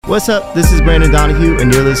What's up? This is Brandon Donahue,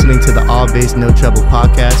 and you're listening to the All Bass No Treble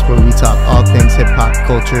podcast, where we talk all things hip-hop,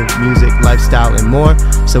 culture, music, lifestyle, and more.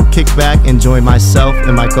 So kick back and join myself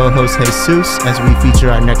and my co-host Jesus as we feature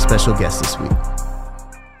our next special guest this week.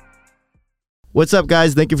 What's up,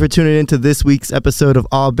 guys? Thank you for tuning in to this week's episode of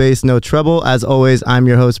All Bass No Treble. As always, I'm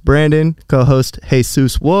your host, Brandon, co-host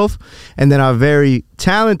Jesus Wolf, and then our very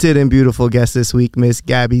talented and beautiful guest this week, Miss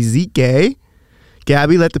Gabby Zike.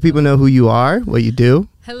 Gabby, let the people know who you are, what you do.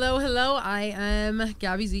 Hello. I am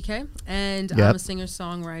Gabby Zike, and I'm a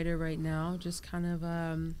singer-songwriter right now, just kind of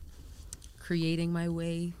creating my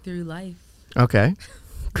way through life. Okay.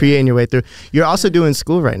 Creating your way through. You're also doing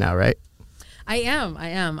school right now, right? I am.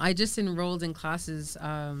 I just enrolled in classes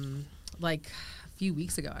like a few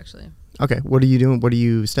weeks ago, actually. Okay. What are you doing? What are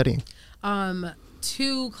you studying?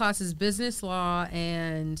 2 classes, business law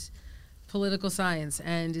and political science,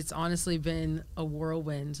 and it's honestly been a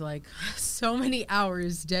whirlwind, like so many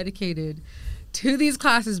hours dedicated to these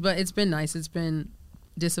classes, but it's been nice. It's been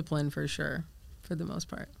discipline for sure, for the most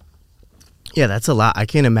part. Yeah, that's a lot. I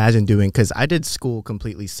can't imagine doing, because I did school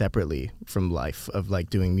completely separately from life of like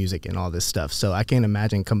doing music and all this stuff, so I can't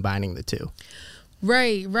imagine combining the two.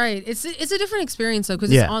 Right. It's a different experience though,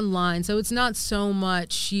 because it's online, so it's not so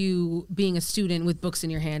much you being a student with books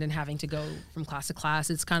in your hand and having to go from class to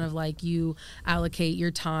class. It's kind of like you allocate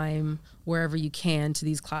your time wherever you can to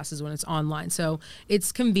these classes when it's online. So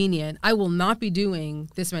it's convenient. I will not be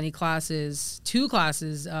doing this many classes, 2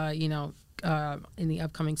 classes, in the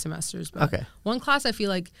upcoming semesters. But one class I feel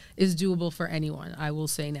like is doable for anyone, I will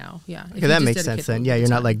say now. Yeah. Okay, that makes sense then. Yeah, you're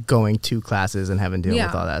not like going 2 classes and having to deal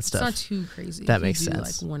with all that stuff. It's not too crazy. That makes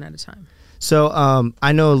sense. Like one at a time. So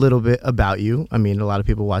I know a little bit about you. I mean, a lot of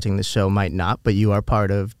people watching the show might not, but you are part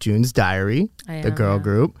of June's Diary, the girl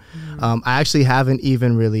group. Mm-hmm. I actually haven't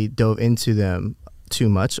even really dove into them too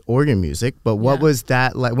much or your music, but what was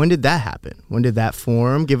that like? When did that happen? When did that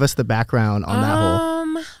form? Give us the background on that whole.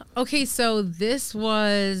 Okay, so this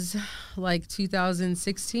was like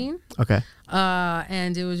 2016. Okay.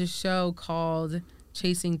 And it was a show called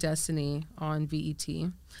Chasing Destiny on BET.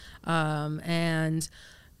 And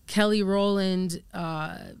Kelly Rowland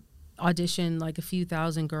auditioned like a few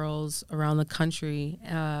thousand girls around the country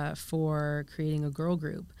for creating a girl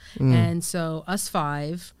group. And so us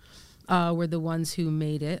 5 were the ones who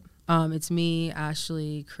made it. It's me,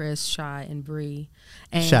 Ashley, Chris, Shy, and Bree.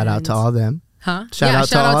 And shout out to all of them. Huh? Shout out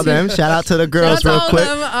to all of them. Shout out to the girls real quick.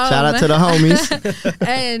 Shout out to the homies.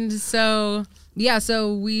 And so,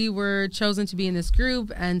 so we were chosen to be in this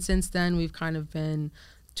group. And since then, we've kind of been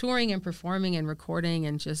touring and performing and recording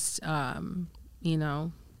and just,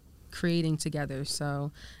 creating together.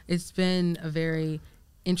 So it's been a very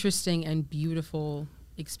interesting and beautiful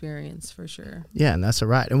experience for sure. Yeah, and that's all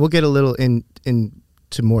right. And we'll get a little into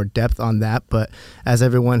more depth on that, but as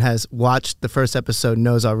everyone has watched the first episode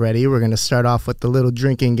knows already, we're going to start off with the little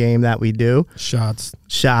drinking game that we do. Shots,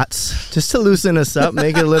 just to loosen us up,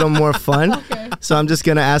 make it a little more fun. Okay. So I'm just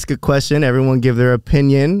going to ask a question, everyone give their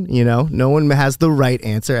opinion. No one has the right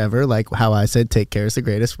answer ever, like how I said Take Care is the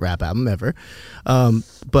greatest rap album ever.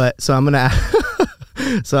 But so I'm going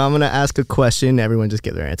to ask a question, everyone just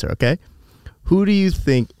give their answer, okay? Who do you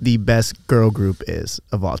think the best girl group is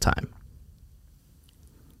of all time?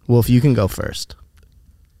 Wolf, you can go first.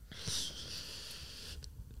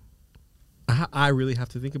 I really have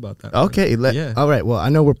to think about that. Okay. All right. Well, I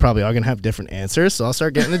know we're probably all going to have different answers, so I'll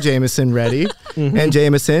start getting the Jameson ready. Mm-hmm. And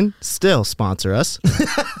Jameson, still sponsor us.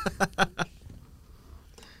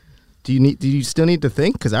 Do you still need to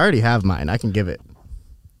think? Because I already have mine. I can give it.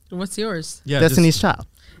 What's yours? Yeah, Destiny's Child.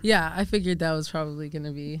 Yeah, I figured that was probably going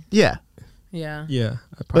to be. Yeah.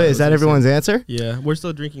 But is that everyone's answer? Yeah. We're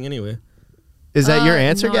still drinking anyway. Is that your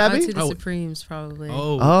answer, no, Gabby? I'd say the Supremes, probably.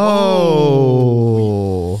 Oh.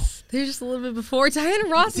 They're just a little bit before Diana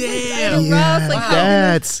Ross. Damn.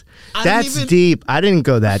 That's deep. I didn't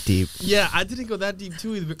go that deep. Yeah, I didn't go that deep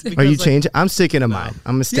too either. Are you changing? I'm sticking to mine.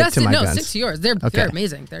 I'm going to stick to my guns. Stick to yours. They're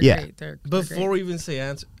amazing. They're great. Before we even say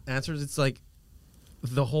answers, it's like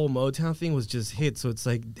the whole Motown thing was just hit. So it's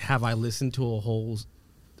like, have I listened to a whole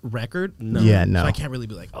record? No. Yeah, no. So I can't really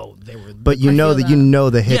be like, oh, they were. But you know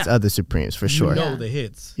the hits of the Supremes for sure. You know the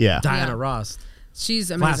hits. Yeah. Diana Ross. She's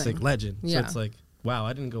amazing. Classic, legend. Yeah. So it's like, wow,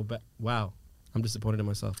 I didn't go back. Wow. I'm disappointed in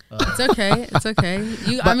myself. It's okay.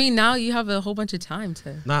 Now you have a whole bunch of time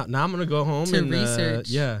to. Now I'm gonna go home and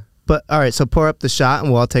research. But all right, so pour up the shot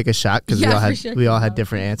and we'll all take a shot because we all had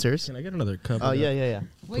different answers. Can I get another cup? Oh yeah.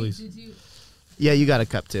 Wait, please. did you? Yeah, you got a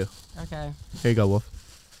cup too. Okay. Here you go, Wolf.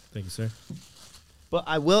 Thank you, sir. But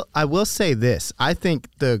I will say this. I think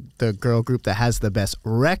the girl group that has the best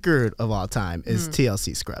record of all time is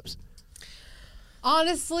TLC Scrubs.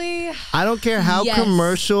 Honestly, I don't care how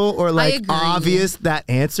commercial or like obvious that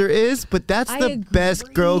answer is, but that's the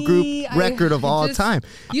best girl group record of all time.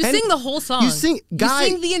 You sing the whole song. You sing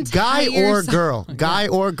the entire song. Guy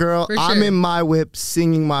or girl. Sure. I'm in my whip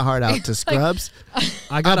singing my heart out to Scrubs.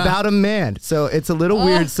 About a man. So it's a little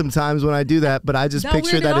weird sometimes when I do that, but I just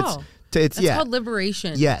picture that it's called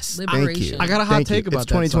liberation. Yes, liberation. Thank you. I got a hot take about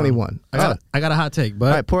it's 2021. I got a hot take, but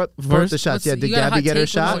all right, pour up the shots. Yeah, did Gabby get her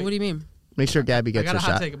shot? What do you mean? Make sure Gabby gets her shot. I got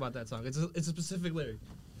a hot take about that song. It's a specific lyric.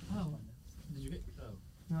 Oh, did you get? Oh,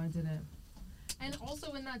 no, I didn't. And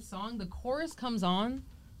also in that song, the chorus comes on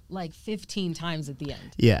like 15 times at the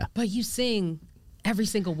end. Yeah, but you sing every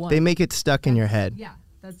single one. They make it stuck in your head. Yeah,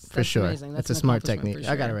 that's for sure. Amazing. That's a smart technique. Sure.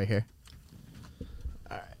 I got it right here.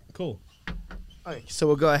 All right, cool. All right, so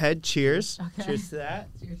we'll go ahead. Cheers. Okay. Cheers to that.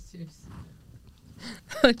 Cheers.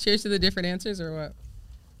 Cheers to the different answers, or what?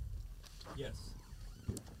 Yes.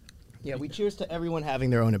 Yeah, we cheers to everyone having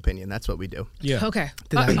their own opinion. That's what we do. Yeah. Okay.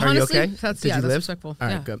 Are you okay? That's live? respectful. All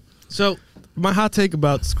right, good. So my hot take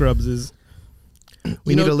about Scrubs is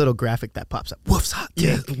we need a little graphic that pops up. Wolf's hot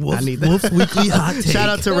take. Yeah, I need that. Wolf's weekly hot take. Shout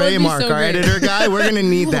out to Ray and Mark, our editor guy. We're going to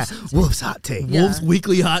need that. Wolf's hot take. Yeah. Wolf's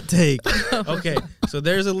weekly hot take. Okay, so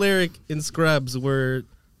there's a lyric in Scrubs where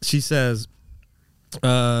she says,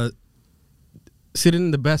 sitting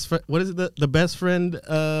in the best friend. What is it? The best friend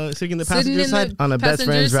sitting in the passenger side on a best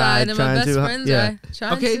friend's ride, trying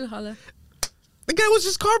to holler. The guy was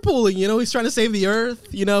just carpooling. You know, he's trying to save the earth.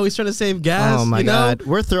 You know, he's trying to save gas. Oh my God,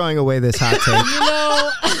 we're throwing away this hot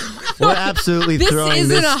take. We're absolutely throwing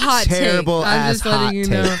this terrible ass hot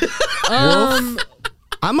take.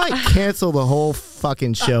 I might cancel the whole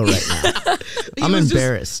fucking show right now. I'm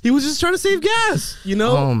embarrassed. He was just trying to save gas, you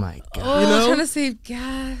know? Oh my God. Oh, you know? Trying to save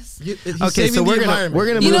gas. Okay, so we're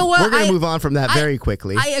gonna move on from that very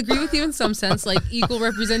quickly. I agree with you in some sense, like equal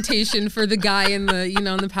representation for the guy in the in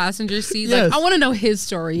the passenger seat. Yes. Like I want to know his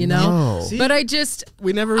story, you know? No. But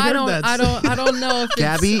we never heard that. I don't know if it's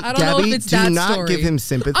Gabby, do not give him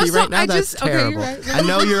sympathy right now. That's terrible. Okay, right.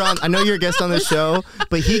 I know you're a guest on the show,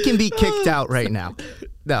 but he can be kicked out right now.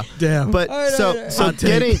 No, damn. But so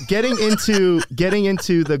getting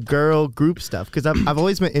into the girl group stuff, because I've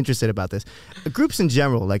always been interested about this. Groups in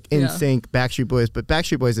general, like NSYNC, Backstreet Boys, but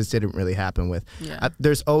Backstreet Boys this didn't really happen with. Yeah.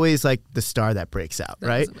 There's always like the star that breaks out,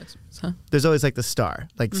 right? There's always like the star,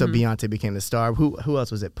 like so Beyonce became the star. Who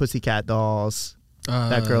else was it? Pussycat Dolls.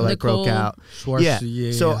 That girl like broke out. Schwartz,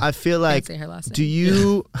 yeah. So I feel like, do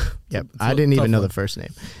you? Yeah, I didn't even know the first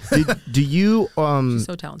name. Do you? She's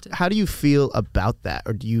so talented. How do you feel about that,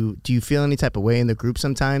 or do you feel any type of way in the group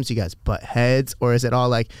sometimes? You guys butt heads, or is it all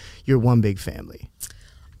like you're one big family?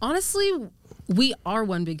 Honestly, we are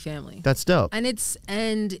one big family. That's dope. And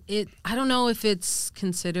I don't know if it's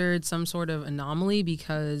considered some sort of anomaly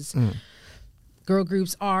because girl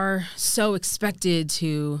groups are so expected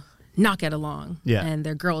to not get along. Yeah. And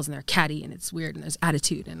they're girls and they're catty and it's weird and there's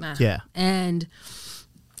attitude and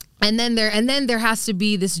And then there has to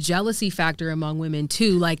be this jealousy factor among women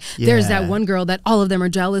too. Like there's that one girl that all of them are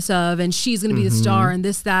jealous of and she's going to be the star and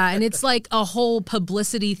this, that. And it's like a whole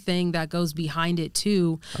publicity thing that goes behind it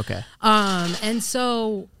too. Okay. And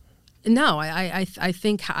so no, I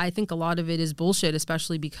think a lot of it is bullshit,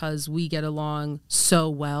 especially because we get along so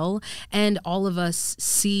well and all of us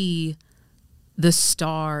see the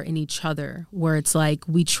star in each other, where it's like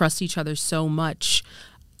we trust each other so much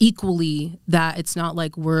equally that it's not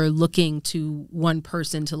like we're looking to one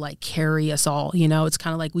person to like carry us all, you know? It's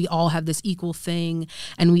kind of like we all have this equal thing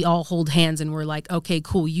and we all hold hands and we're like, okay,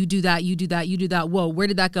 cool, you do that, you do that, you do that. Whoa, where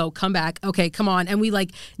did that go? Come back. Okay, come on. And we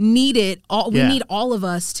like need it all. We need all of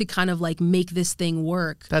us to kind of like make this thing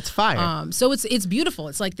work. That's fire. So it's beautiful.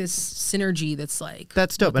 It's like this synergy that's like,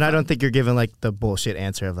 that's dope. And I don't think you're giving like the bullshit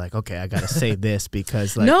answer of like, okay, I got to say this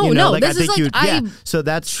because like, no, like this I think is like, so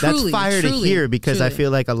that's fire to hear because I feel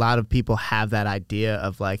like a lot of people have that idea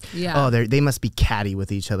of like, oh, they must be catty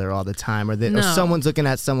with each other all the time, or someone's looking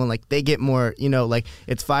at someone like they get more, like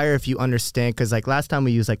it's fire if you understand. Because like last time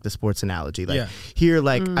we used like the sports analogy, like here,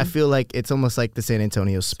 like I feel like it's almost like the San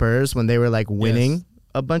Antonio Spurs when they were like winning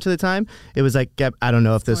a bunch of the time. It was like, I don't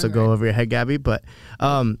know if this will go over your head, Gabby, but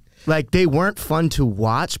like they weren't fun to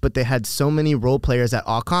watch, but they had so many role players that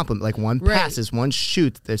all complement. Like one passes, one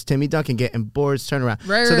shoots. There's Timmy Duncan getting boards, turnaround.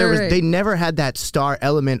 They never had that star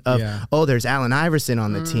element of there's Allen Iverson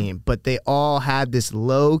on the team, but they all had this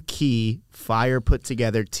low key fire put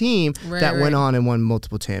together team that went on and won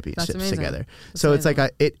multiple championships together. So it's like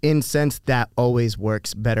in sense that always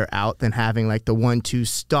works better out than having like the 1-2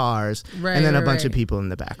 stars and then a bunch of people in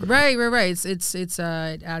the background. Right. It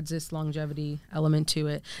adds this longevity element to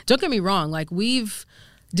it. Don't get me wrong, like we've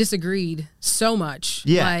disagreed so much.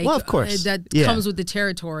 Yeah, like, well, of course. That comes with the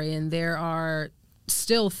territory, and there are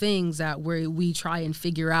still things that we try and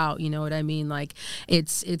figure out, you know what I mean? Like,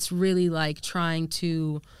 it's really like trying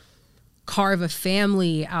to carve a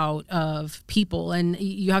family out of people. And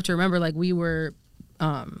you have to remember, like, we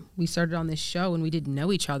started on this show and we didn't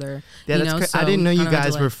know each other. Yeah, you know? So I didn't know you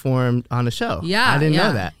guys were formed on a show. Yeah, I didn't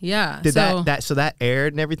know that. Yeah, did that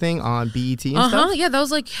aired and everything on BET and stuff? Yeah, that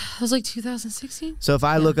was like 2016. So if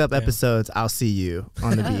I look up episodes, I'll see you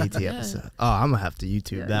on the BET episode. Oh, I'm gonna have to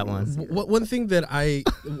YouTube that one. One thing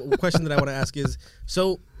question that I want to ask is,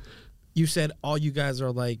 so you said all you guys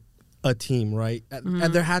are like a team, right?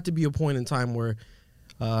 And there had to be a point in time where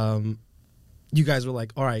you guys were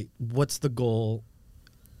like, all right, what's the goal?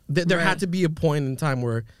 There had to be a point in time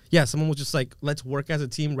where, someone was just like, let's work as a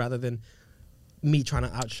team rather than me trying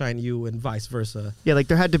to outshine you and vice versa. Yeah, like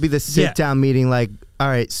there had to be this sit-down meeting, like, all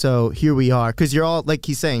right, so here we are. Because you're all, like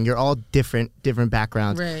he's saying, you're all different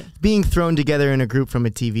backgrounds. Right. Being thrown together in a group from a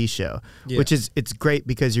TV show, which it's great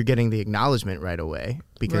because you're getting the acknowledgement right away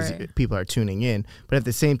because people are tuning in. But at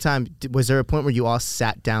the same time, was there a point where you all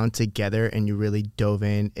sat down together and you really dove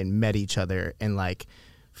in and met each other and, like,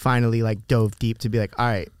 finally, like, dove deep to be like, all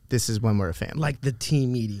right, this is when we're a family? Like the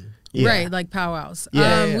team meeting. Yeah. Right, like powwows.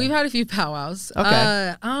 Yeah. We've had a few powwows.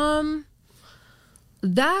 Okay.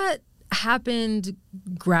 That happened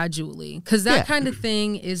gradually because that kind of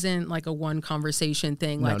thing isn't like a one conversation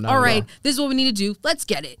thing. Like, all right, this is what we need to do. Let's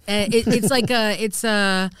get it. It's like it's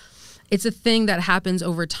a thing that happens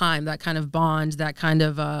over time. That kind of bond, that kind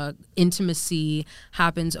of intimacy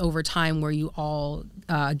happens over time where you all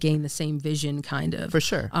gain the same vision, kind of. For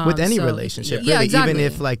sure. With any relationship, really. Yeah, exactly. Even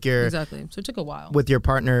if, like, you're... Exactly. So it took a while. With your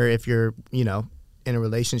partner, if you're, you know, in a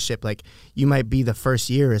relationship, like, you might be the first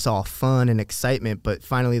year is all fun and excitement, but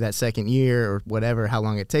finally that second year or whatever, how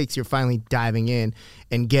long it takes, you're finally diving in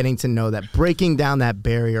and getting to know that, breaking down that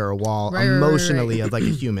barrier or wall emotionally of, like, a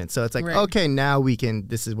human. So it's like, okay, now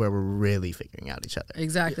this is where we're really figuring out each other.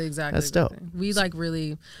 Exactly. That's dope. We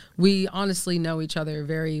honestly know each other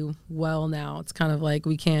very well now. It's kind of like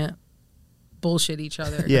we can't bullshit each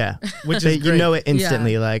other. Yeah, which is you know it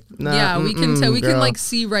instantly. Like, nah, we can tell. We can, like,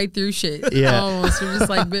 see right through shit. Yeah, almost. We're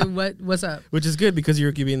just like, what's up? Which is good because you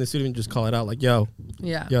could be in the studio and just call it out, like, yo,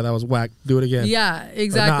 that was whack. Do it again. Yeah,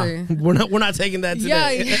 exactly. Nah, we're not taking that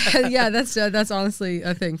today. Yeah. That's honestly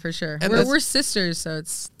a thing for sure. And we're sisters, so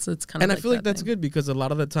it's kind of. And I feel like that's good because a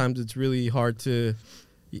lot of the times it's really hard to.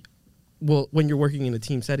 Well, when you're working in a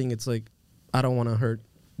team setting, it's like, I don't want to hurt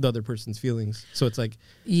the other person's feelings, so it's like,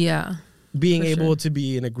 being able to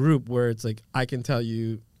be in a group where it's like, I can tell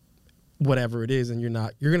you whatever it is and you're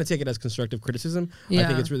going to take it as constructive criticism. I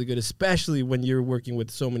think it's really good, especially when you're working with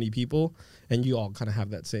so many people and you all kind of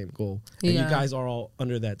have that same goal. And you guys are all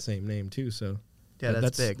under that same name too. So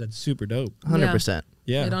that's big. That's super dope. 100%.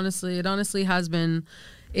 Yeah. It honestly has been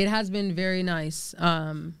very nice.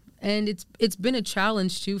 And it's been a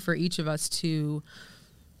challenge too for each of us to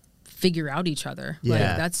figure out each other.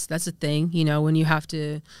 Yeah. Like that's a thing, you know, when you have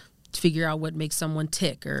to figure out what makes someone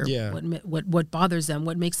tick or what bothers them,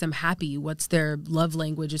 what makes them happy, what's their love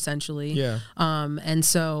language essentially. And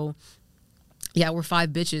so we're 5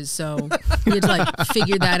 bitches, so we had to, like,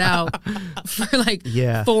 figure that out for, like,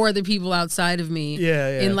 4 other people outside of me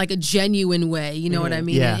in, like, a genuine way, you know what I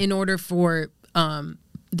mean? In order for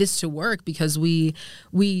this to work, because we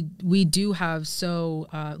do have such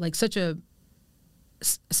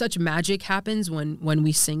magic happens when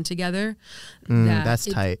we sing together. That's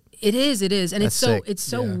tight. It is, and that's it's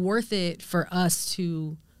so worth it for us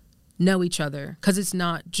to know each other, because it's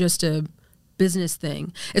not just a business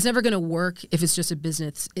thing. It's never going to work if it's just a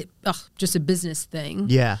business thing.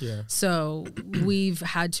 Yeah. So we've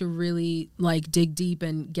had to really, like, dig deep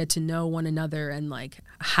and get to know one another and, like,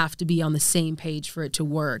 have to be on the same page for it to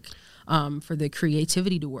work. For the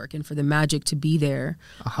creativity to work and for the magic to be there.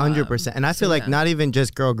 100%. And I feel like not even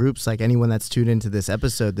just girl groups, like anyone that's tuned into this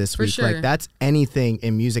episode this week, like, that's anything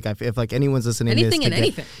in music. If, like, anyone's listening to this,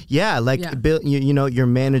 anything. Yeah, like, Bill, you know, your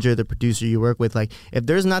manager, the producer you work with, like, if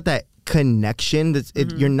there's not that connection,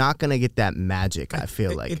 you're not gonna get that magic. I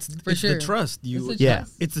feel like it's the trust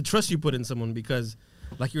it's the trust you put in someone, because,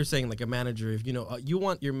 like you were saying, like a manager, if you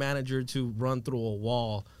want your manager to run through a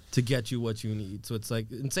wall to get you what you need. So it's like,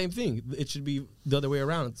 and same thing, it should be the other way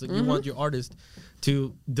around. It's like, you want your artist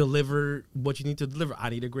to deliver what you need to deliver. I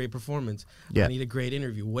need a great performance. I need a great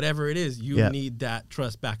interview. Whatever it is, you need that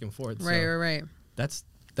trust back and forth. Right. That's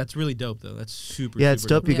That's really dope, though. That's super. Yeah, it's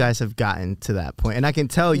dope. Dope. You guys have gotten to that point, and I can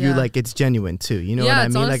tell you like it's genuine too. You know what I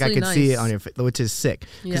mean? Like I can see it on your face, which is sick.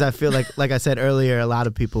 Because I feel like I said earlier, a lot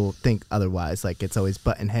of people think otherwise. Like it's always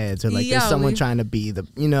button heads or like there's someone trying to be the,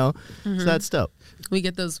 So that's dope. We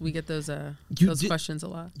get those questions a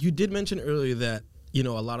lot. You did mention earlier that a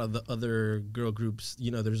lot of the other girl groups,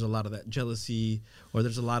 there's a lot of that jealousy, or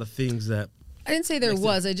there's a lot of things that. I didn't say there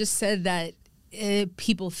was. I just said that.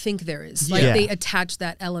 People think there is they attach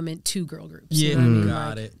that element to girl groups. Yeah,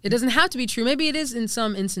 got it. It doesn't have to be true. Maybe it is in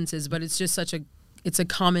some instances, but it's just it's a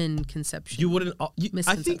common conception. You wouldn't.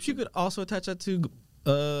 I think you could also attach that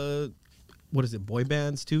to. What is it? Boy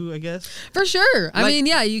bands too, I guess. For sure. I mean,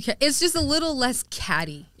 yeah, you can. It's just a little less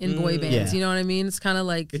catty in boy bands. Yeah. You know what I mean? It's kind of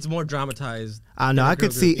like it's more dramatized. I know. I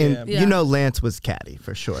could see, Lance was catty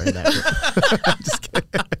for sure. In that just kidding.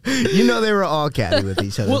 They were all catty with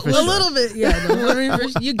each other. Well, a little bit, yeah. No,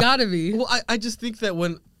 you gotta be. Well, I just think that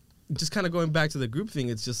when, just kind of going back to the group thing,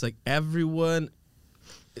 it's just like everyone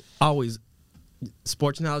always.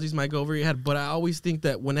 Sports analogies might go over your head, but I always think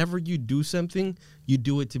that whenever you do something, you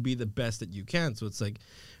do it to be the best that you can. So it's like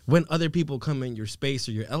when other people come in your space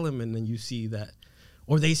or your element and you see that,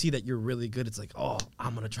 or they see that you're really good, it's like, oh,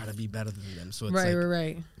 I'm going to try to be better than them. So it's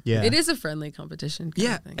right. Yeah. It is a friendly competition.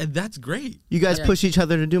 Yeah, and that's great. You guys push each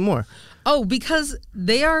other to do more. Oh, because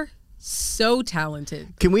they are so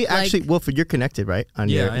talented. Can we actually, Wolford, you're connected, right?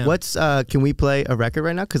 What's can we play a record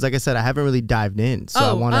right now? Because like I said, I haven't really dived in, so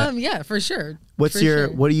I want to. Yeah, for sure. What's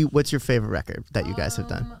your favorite record that you guys have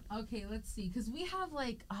done? Okay, let's see, because we have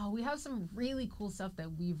we have some really cool stuff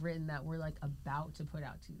that we've written that we're like about to put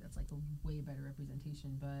out too. That's like a way better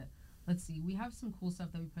representation. But let's see, we have some cool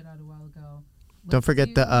stuff that we put out a while ago. Don't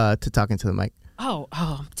forget to talk into the mic.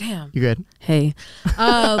 Oh, damn. You good? Hey,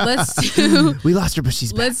 let's do. We lost her, but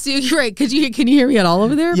she's back. Let's do. You're right. Can you hear me at all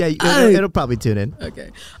over there? Yeah, it'll probably tune in. Okay.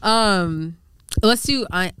 Let's do.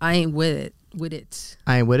 I ain't with it. With it.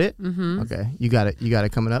 I ain't with it. Mm-hmm. Okay, you got it. You got it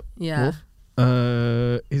coming up. Yeah. Wolf?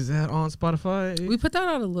 Is that on Spotify? We put that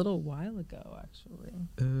out a little while ago, actually.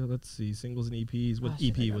 Let's see, singles and EPs. What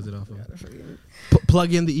EP was it off of?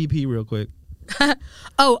 Plug in the EP real quick. I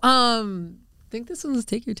think this one's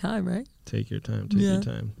Take Your Time, right? Take your time. Take your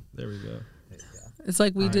time. There we go. It's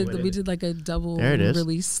like we did like a double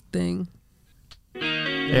release thing.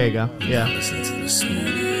 There you go. Yeah. All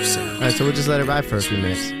right, so we'll just let it ride for a few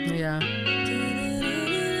minutes. Yeah.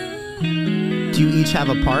 Do you each have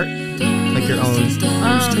a part? Like your own?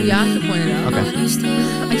 Yeah, I can point it out. Okay.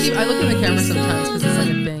 I look at the camera sometimes because it's like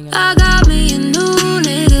a thing. I got me a new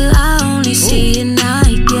nigga, I only see at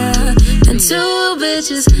night, yeah. And two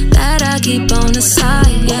bitches that I keep on the side,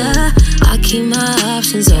 yeah. I keep my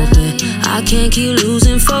options open, I can't keep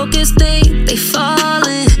losing focus. They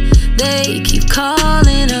falling, they keep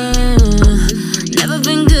calling, never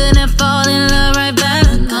been good at falling in love right back,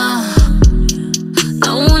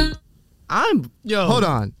 no one. Hold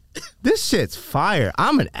on. This shit's fire.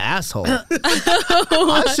 I'm an asshole.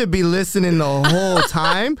 I should be listening the whole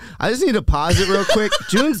time. I just need to pause it real quick.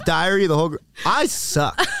 June's diary, I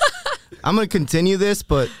suck. I'm going to continue this,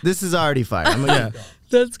 but this is already fire.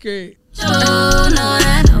 That's great. Don't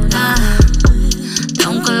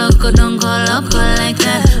go loco like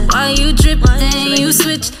that. Why you dripping, you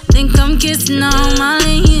switch, think I'm kissing on my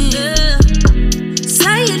lips.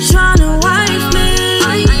 Say you're trying to wife me,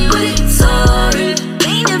 I ain't with it, sorry.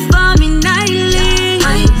 Leaning for me nightly, I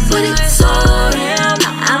ain't with it, sorry.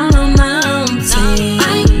 I'm on my own team, I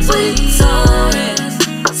ain't with it, sorry.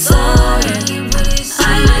 I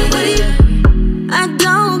ain't with it. I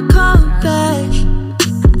don't call back,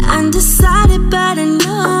 I'm decided, but I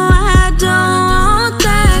know I don't want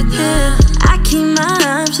that, yeah. I keep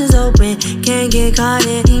my options open, can't get caught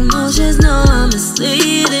in emotions, no I'm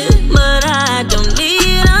misleading, but I don't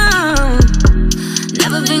need them.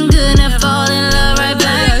 Never been good at falling in love right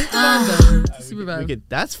back. Super bad.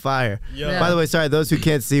 That's fire. Yeah. By the way, sorry, those who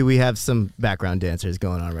can't see, we have some background dancers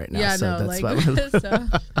going on right now. Yeah, so no, that's like,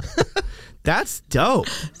 why that's dope.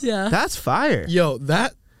 Yeah. That's fire. Yo,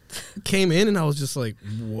 that came in and I was just like,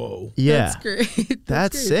 whoa. Yeah. That's great.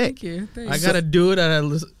 That's great. sick. Thank you. Thanks. I gotta do it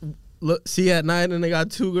and see at night and they got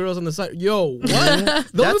two girls on the side. Yo, what?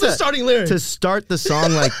 Those are the starting lyrics. To start the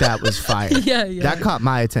song like that was fire. Yeah. That caught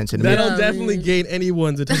my attention. That'll definitely gain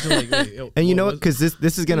anyone's attention. Like, hey, yo, and you know what? Because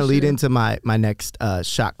this is gonna lead into my next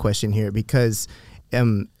shot question here, because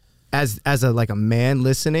as a man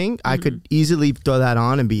listening, I could easily throw that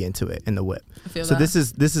on and be into it in the whip. I feel so that.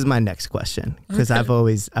 this is my next question, because I've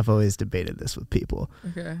always debated this with people.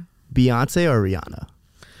 Okay. Beyonce or Rihanna?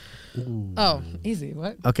 Ooh. Oh, easy.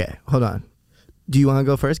 What? Okay, hold on. Do you want to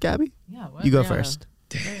go first, Gabby? Yeah. What? You go Rihanna. first.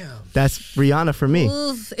 Damn. That's Rihanna for me.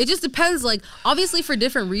 It just depends, like, obviously for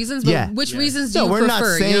different reasons, but which reasons do you prefer? We're not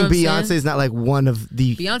saying Beyonce is not like one of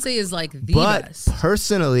the... Beyonce is like the But best.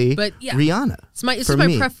 personally, Rihanna. It's just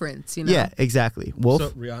my preference, you know? Yeah, exactly. Wolf? So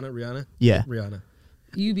Rihanna? Yeah. Rihanna.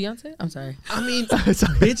 You Beyonce? I'm sorry. I mean,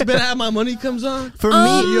 bitch better have my money comes on. For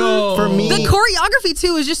me, the choreography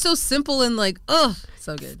too is just so simple and like,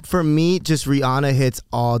 so good. For me, just Rihanna hits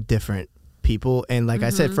all different people, and like I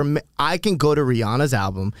said, for me, I can go to Rihanna's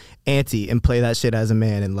album Auntie and play that shit as a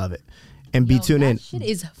man and love it and be tuned in. Shit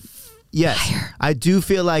is fire. I do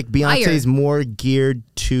feel like Beyonce is more geared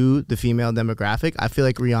to the female demographic. I feel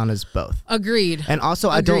like Rihanna's both. Agreed. And also,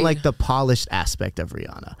 I don't like the polished aspect of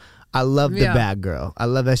Rihanna. I love the bad girl. I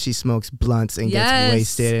love that she smokes blunts and gets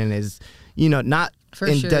wasted and is, not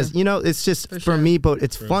does, it's just for me. But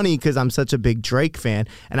it's funny because I'm such a big Drake fan,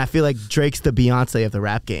 and I feel like Drake's the Beyonce of the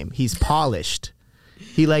rap game. He's polished.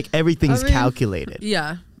 He everything's calculated.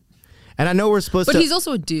 Yeah. And I know we're supposed to, but he's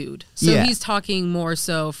also a dude, so he's talking more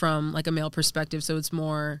so from like a male perspective. So it's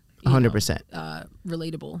more 100%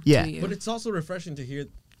 relatable. Yeah, to you. But it's also refreshing to hear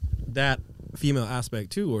that female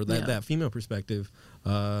aspect too, or that female perspective.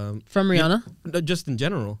 From Rihanna? Just in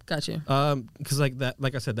general. Got you. Because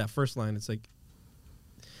like I said, that first line, it's like,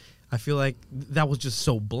 I feel like that was just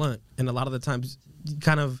so blunt. And a lot of the times,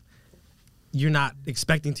 you're not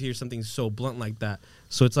expecting to hear something so blunt like that.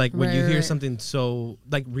 So it's like when you hear something so,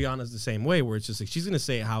 like Rihanna's the same way, where it's just like, she's going to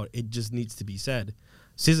say it how it just needs to be said.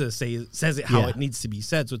 SZA says it how it needs to be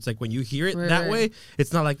said. So it's like when you hear it that way,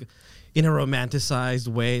 it's not like in a romanticized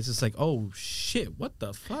way. It's just like, oh shit, what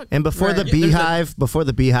the fuck? And before the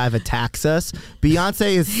Beehive attacks us,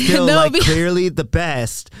 Beyonce is still clearly the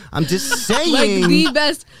best. I'm just saying, the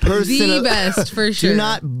best for sure. Do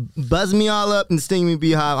not buzz me all up and sting me,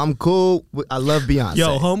 Beehive. I'm cool. I love Beyonce.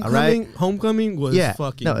 Yo, Homecoming was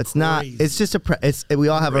fucking. No, it's not. Crazy. It's just we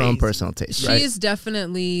all have our own personal taste. She is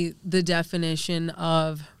definitely the definition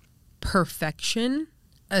of perfection.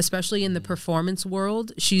 Especially in the performance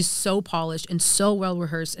world, she's so polished and so well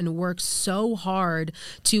rehearsed and works so hard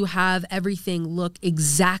to have everything look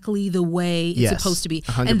exactly the way it's supposed to be.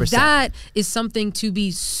 100%. And that is something to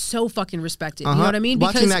be so fucking respected. You know what I mean?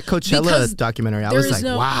 Watching that Coachella documentary, I was like,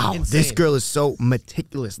 wow, insane. This girl is so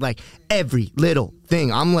meticulous. Like every little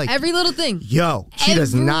thing. I'm like, every little thing. Yo, she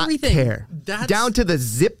does not care. Down to the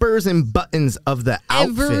zippers and buttons of the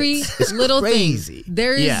outfits. Every little crazy. Thing.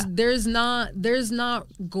 There's not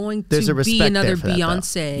going to be another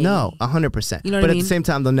Beyonce. No, 100%. You know what I mean? But at the same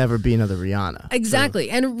time, there'll never be another Rihanna. Exactly.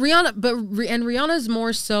 So. And Rihanna's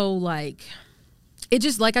more so like, it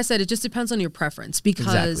just, like I said, it just depends on your preference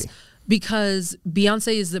because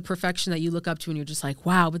Beyonce is the perfection that you look up to and you're just like,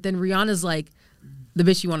 wow. But then Rihanna's like the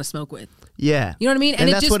bitch you want to smoke with. Yeah. You know what I mean?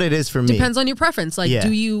 And that's what it is for me. Depends on your preference. Like,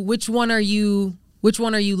 which one are you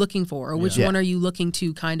looking for? Or which one are you looking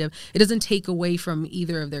to kind of, it doesn't take away from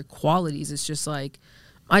either of their qualities. It's just like,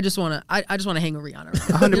 I just want to hang with Rihanna. 100%.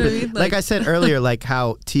 You know what I mean? Like I said earlier, like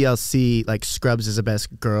how TLC, like Scrubs is the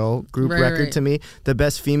best girl group record to me. The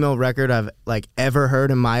best female record I've ever heard,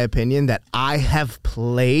 in my opinion, that I have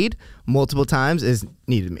played multiple times is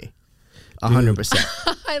Needed Me.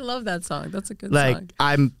 100%. I love that song. That's a good song.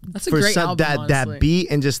 That's a great album, that beat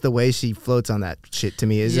and just the way she floats on that shit to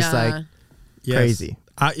me is just crazy.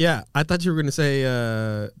 I thought you were gonna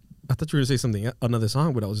say something, another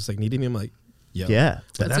song, but I was just like, Needed Me. I'm like, yo. Yeah.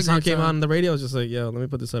 That song came on the radio. I was just like, yo, let me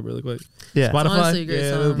put this up really quick. Yeah.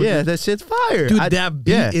 Spotify. Yeah, that shit's fire. Dude, that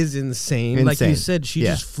beat is insane. Like you said, she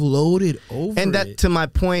just floated over and that, to my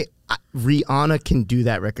point, Rihanna can do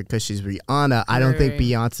that record because she's Rihanna. I don't think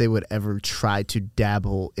Beyonce would ever try to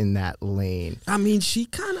dabble in that lane. I mean, she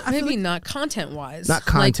kind of... Maybe not content-wise. Not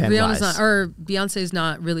content-wise. Or Beyonce's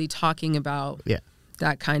not really talking about...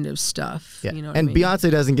 that kind of stuff. Yeah. You know and Beyonce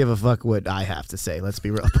doesn't give a fuck what I have to say. Let's be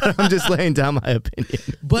real. But I'm just laying down my opinion.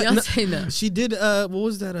 But Beyonce, no. She did, what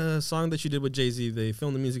was that song that she did with Jay-Z? They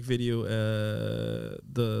filmed the music video,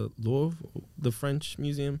 the Louvre, the French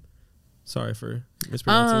Museum. Sorry for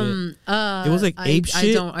mispronouncing it. It was like Ape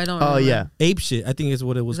Shit. I don't Oh, yeah. Ape Shit, I think is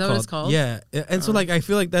what it was called. What it's called? Yeah. And so I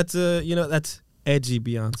feel like that's, that's edgy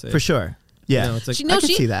Beyonce. For sure. Yeah, you know, it's like, I can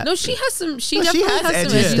see that. No, she has some. She definitely has some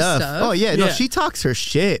edgy stuff. Oh yeah, no, she talks her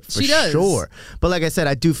shit for sure. But like I said,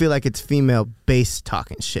 I do feel like it's female based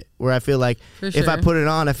talking shit. Where I feel like if I put it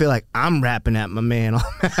on, I feel like I'm rapping at my man. But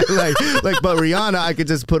Rihanna, I could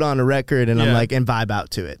just put on a record and I'm like and vibe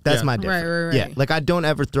out to it. That's my difference. Right. Yeah, like I don't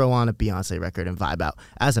ever throw on a Beyonce record and vibe out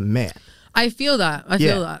as a man. I feel that. I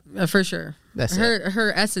feel that for sure. That's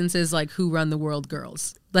her essence is like Who Run the World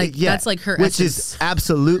girls. Like that's like her which essence. is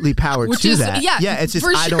absolutely power to that. Yeah, it's just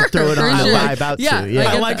I don't throw it on the vibe out to.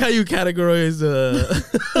 Yeah, I like how you categorize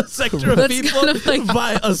a sector of people kind of like,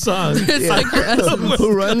 by a song. It's like her essence.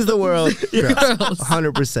 Who runs the world? Girls.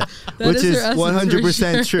 100%. Which is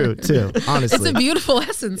 100% true too. Honestly, it's a beautiful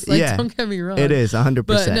essence. Like, don't get me wrong. It is 100%.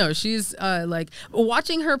 But no, she's like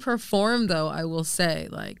watching her perform though. I will say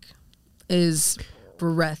like is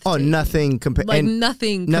breathtaking. Oh, nothing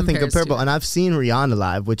nothing comparable. And I've seen Rihanna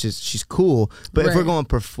live, which is she's cool. But if we're going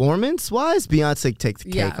performance wise, Beyonce takes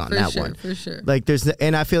the cake on that one for sure. Like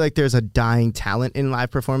and I feel like there's a dying talent in live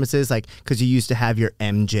performances, like because you used to have your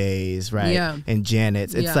MJs, right? Yeah. And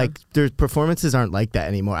Janet's. It's like their performances aren't like that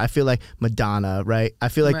anymore. I feel like Madonna, right? I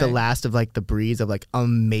feel like the last of like the breeds of like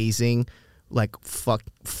amazing, like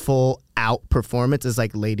full out performance is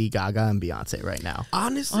like Lady Gaga and Beyonce right now.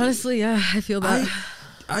 Honestly, yeah, I feel that.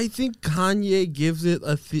 I think Kanye gives it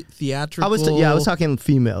a theatrical. I was talking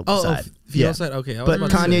female side. Female side. Okay, but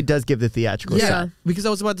Kanye does give the theatrical side. Because I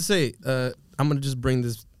was about to say, I'm gonna just bring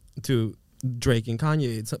this to Drake and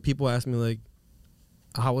Kanye. People ask me like,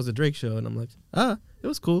 "How was the Drake show?" And I'm like, it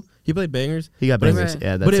was cool. He played bangers. He got bangers.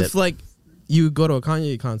 Yeah, that's but if like you go to a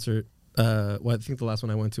Kanye concert. I think the last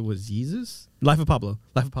one I went to was Yeezus, Life of Pablo.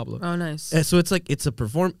 Oh, nice. And so it's like it's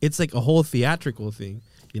like a whole theatrical thing.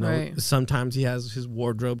 You know, sometimes he has his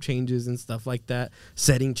wardrobe changes and stuff like that,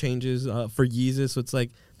 setting changes for Yeezus. So it's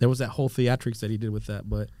like there was that whole theatrics that he did with that.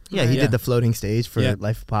 But he did the floating stage for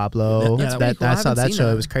Life of Pablo. I saw that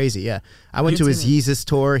show. It was crazy. Yeah, I went to his Yeezus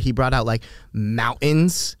tour. He brought out like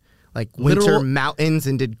mountains. Like winter mountains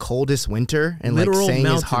and did coldest winter and like sang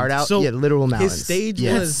his heart out. So literal mountains. His stage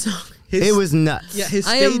was it was nuts. Yeah, his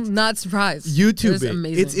stage, I am not surprised. YouTube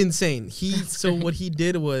it. It's insane. What he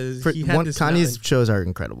did was he had this Kanye's mountain. Shows are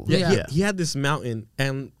incredible. Yeah, he had this mountain,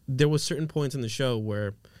 and there was certain points in the show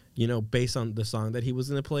where, you know, based on the song that he was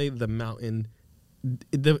going to play, the mountain,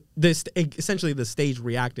 essentially the stage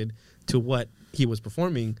reacted to what he was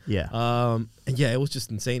performing. Yeah. And it was just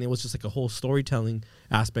insane. It was just like a whole storytelling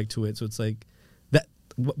aspect to it. So it's like that.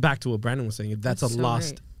 Back to what Brandon was saying. That's a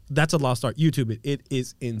lost. Great. That's a lost art. YouTube it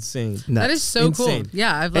is insane. Nuts. That is so insane. Cool.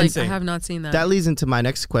 Yeah, I have not seen that. That leads into my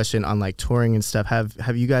next question on like touring and stuff.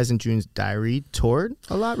 Have you guys in June's Diary toured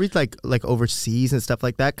a lot? Read like overseas and stuff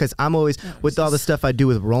like that? Because I'm always with all the stuff I do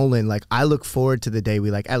with Roland. Like I look forward to the day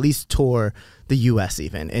we like at least tour the U.S.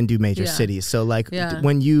 even and do major cities. So like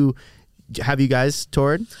when you. Have you guys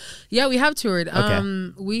toured? Yeah, we have toured.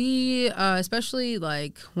 Okay. We especially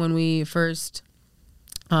like when we first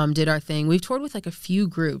did our thing. We've toured with like a few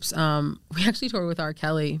groups. We actually toured with R.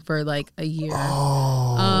 Kelly for like a year.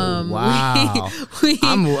 Oh, wow!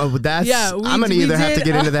 I'm gonna either have to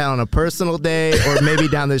get into that on a personal day or maybe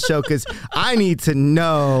down the show because I need to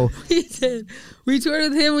know. We did. We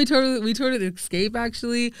toured with him. We toured with Escape.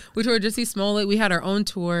 Actually, we toured with Jussie Smollett. We had our own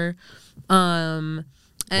tour.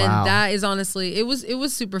 And that is honestly, it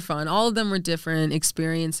was super fun. All of them were different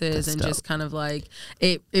experiences. That's dope. Just kind of like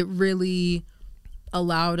it really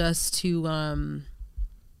allowed us to I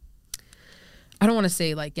don't want to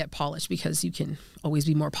say like get polished because you can always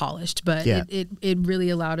be more polished, but it really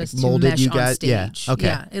allowed us to mesh on stage. Yeah. Okay.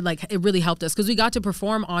 Yeah, it really helped us because we got to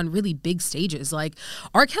perform on really big stages. Like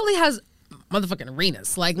R. Kelly has motherfucking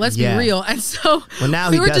arenas, like let's be real. And so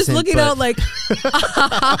now we were just looking out like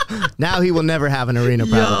now he will never have an arena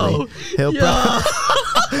probably. He'll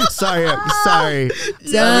sorry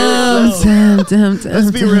damn.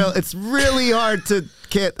 Let's be real, it's really hard to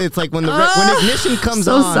get. It's like when Ignition comes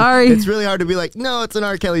on, it's really hard to be like, no, it's an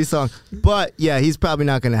R. Kelly song, but he's probably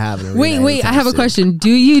not going to have an arena. Wait, I have a question.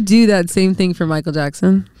 Do you do that same thing for Michael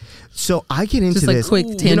Jackson? So I get into this. Quick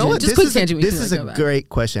tangent. You know what? Just quick tangent. This is a great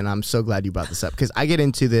question. I'm so glad you brought this up because I get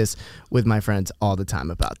into this with my friends all the time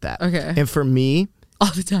about that. Okay. And for me,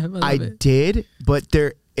 all the time, I did, but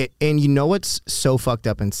and you know what's so fucked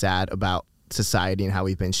up and sad about society and how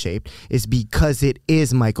we've been shaped is because it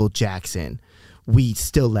is Michael Jackson. We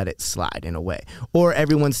still let it slide in a way, or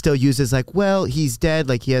everyone still uses like, well, he's dead,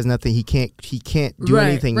 like he has nothing, he can't do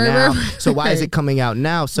anything now. So why is it coming out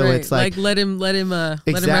now? So it's like let him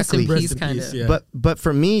rest in peace, kind of. Yeah. But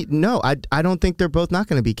for me, no, I don't think they're both not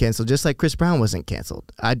going to be canceled. Just like Chris Brown wasn't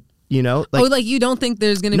canceled. You know, like you don't think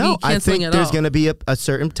there's going to be canceling at all? There's going to be a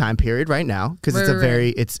certain time period right now because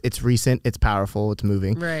it's it's recent, it's powerful, it's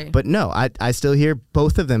moving. Right. But no, I still hear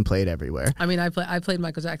both of them played everywhere. I mean, I played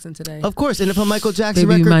Michael Jackson today. Of course, and if a Michael Jackson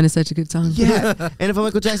Baby record, Mine is such a good song. Yeah, and if a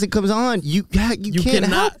Michael Jackson comes on, you can't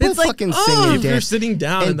help but fucking sing and if dance. you're sitting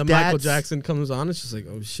down and the Michael Jackson comes on, it's just like,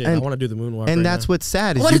 oh shit, I want to do the moonwalk. And that's what's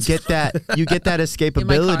sad is you get that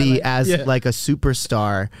escapability as like a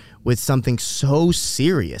superstar with something so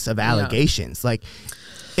serious of allegations. Like,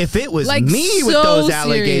 if it was me with those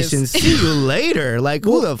allegations, see you later. Like,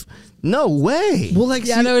 no way. Well, like,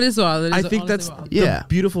 no, it is wild. I think that's the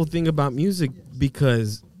beautiful thing about music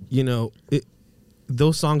because, you know,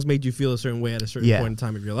 those songs made you feel a certain way at a certain point in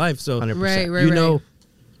time of your life. So, 100%. you know,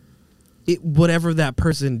 whatever that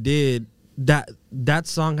person did, that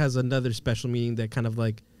song has another special meaning that kind of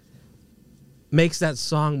like makes that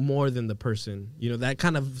song more than the person. You know, that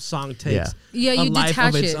kind of song takes a life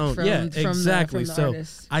of its own. Exactly. From the so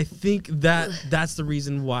artist. I think that's the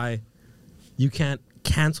reason why you can't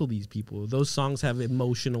cancel these people. Those songs have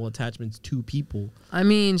emotional attachments to people. I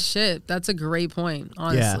mean, shit, that's a great point,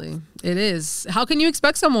 honestly. It is. How can you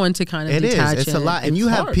expect someone to kind of detach It's a lot. And you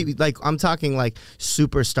hard. have people, like, I'm talking like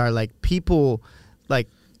superstar, like people, like,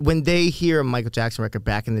 when they hear a Michael Jackson record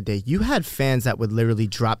back in the day, you had fans that would literally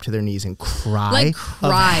drop to their knees and cry.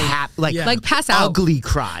 Like pass out. Ugly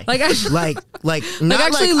cry. Like actually, like not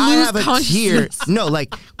actually like I lose have a tear. consciousness. No,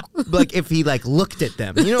 like if he like looked at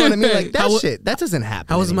them. You know what I mean? Like that doesn't happen.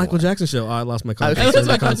 How was the Michael Jackson show? Oh, I lost my concert. I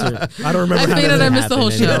don't remember. I figured I missed the whole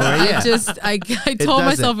show. Anymore. I told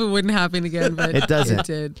myself it wouldn't happen again, but it doesn't.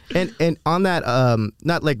 It did. And on that,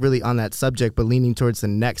 not like really on that subject, but leaning towards the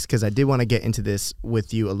next, because I did want to get into this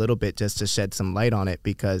with you a little bit just to shed some light on it,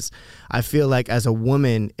 because I feel like as a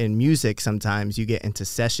woman in music, sometimes you get into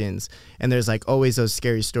sessions and there's like always those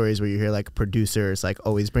scary stories where you hear like producers like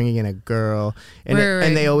always bringing in a girl and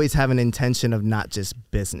and they always have an intention of not just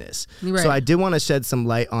business. So I did want to shed some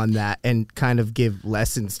light on that and kind of give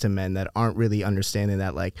lessons to men that aren't really understanding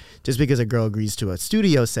that, like, just because a girl agrees to a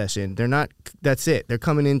studio session, that's it. They're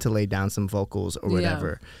coming in to lay down some vocals or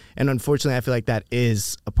whatever. And unfortunately, I feel like that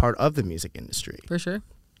is a part of the music industry. For sure.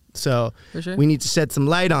 So we need to shed some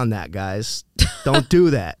light on that, guys. Don't do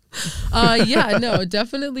that. No,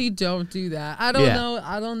 definitely don't do that. I don't know.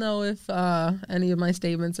 I don't know if any of my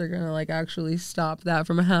statements are gonna like actually stop that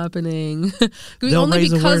from happening. They'll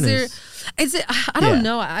raise awareness. I don't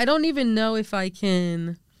know. I don't even know if I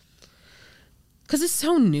can, because it's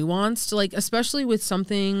so nuanced. Like, especially with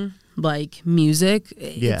something like music.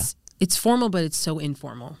 It's formal, but it's so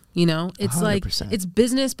informal. You know, it's 100%. Like it's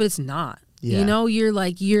business, but it's not. You know, you're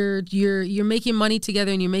like you're making money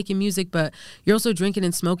together and you're making music, but you're also drinking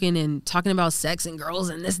and smoking and talking about sex and girls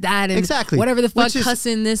and this, that, and whatever the fuck,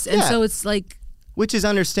 cussing this. And so it's like, which is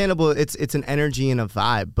understandable. It's an energy and a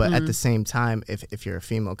vibe, but at the same time, if you're a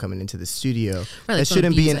female coming into the studio, that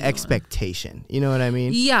shouldn't be an expectation. You know what I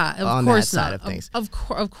mean? Yeah, of on course that not. side of things. Of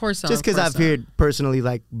course not. Just because I've heard personally,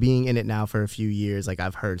 like being in it now for a few years, like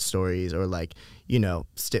I've heard stories or like, you know,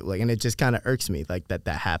 and it just kind of irks me like that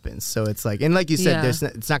happens. So it's like, and like you said,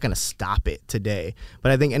 it's not going to stop it today.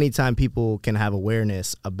 But I think anytime people can have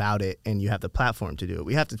awareness about it and you have the platform to do it,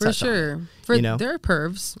 we have to touch on it. You know? There are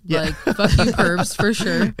pervs. Like, fuck you pervs, for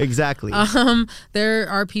sure. Exactly. There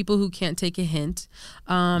are people who can't take a hint.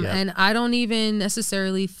 And I don't even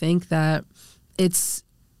necessarily think that it's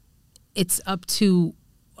up to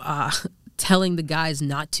telling the guys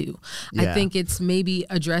not to. I think it's maybe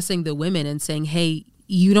addressing the women and saying, hey,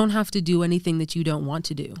 you don't have to do anything that you don't want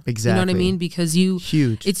to do. Exactly. You know what I mean? Because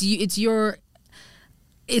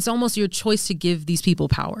it's almost your choice to give these people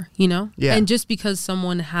power, you know? Yeah. And just because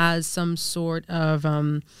someone has some sort of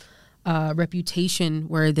reputation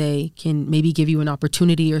where they can maybe give you an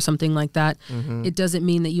opportunity or something like that, it doesn't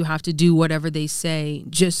mean that you have to do whatever they say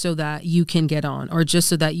just so that you can get on or just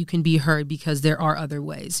so that you can be heard, because there are other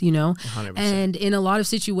ways, you know? 100%. And in a lot of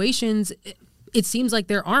situations, it seems like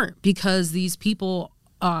there aren't, because these people,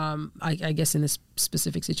 I guess in this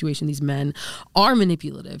specific situation, these men are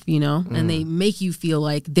manipulative, you know, and they make you feel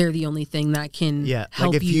like they're the only thing that can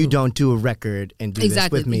help like if you don't do a record and do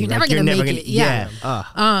this with me, you're never gonna make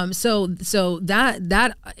it. So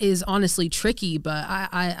that is honestly tricky, but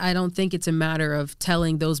I don't think it's a matter of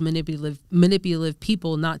telling those manipulative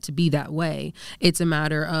people not to be that way. It's a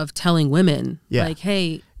matter of telling women, like,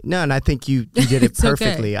 hey. No, and I think you did it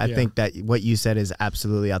perfectly. Okay. I think that what you said is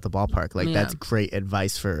absolutely out the ballpark. Like, that's great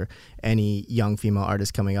advice for any young female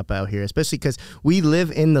artist coming up out here, especially because we live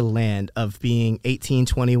in the land of being 18,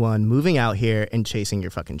 21, moving out here and chasing your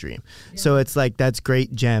fucking dream. Yeah. So it's like, that's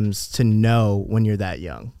great gems to know when you're that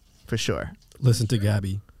young, for sure. Listen to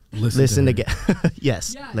Gabby. listen to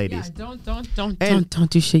yes, ladies. Yeah, don't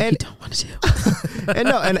do shit you don't want to do.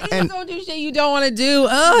 and don't do shit you don't want to do.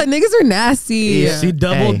 Niggas are nasty. Yeah. She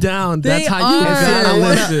doubled down. That's how you gotta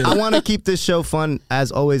listen. I want to keep this show fun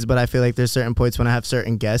as always, but I feel like there's certain points when I have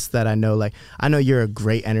certain guests that I know you're a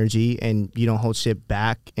great energy and you don't hold shit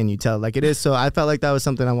back and you tell it like it is. So I felt like that was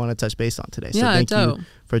something I want to touch base on today. So thank you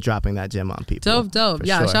for dropping that gem on people. Dope.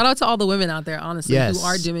 Yeah, shout out to all the women out there, honestly, who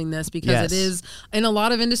are doing this, because it is, in a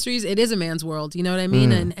lot of industries, it is a man's world. You know what I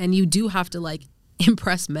mean? And you do have to like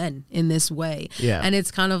impress men in this way. Yeah. And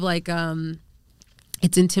it's kind of like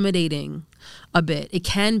it's intimidating a bit. It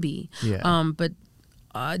can be. Yeah. But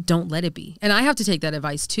don't let it be. And I have to take that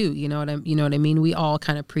advice too. You know what I mean? We all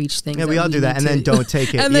kind of preach things. Yeah, we all do that, and then don't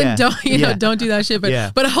take it. And then don't do that shit.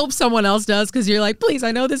 But I hope someone else does, because you're like, please,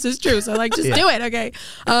 I know this is true, so like just do it, okay?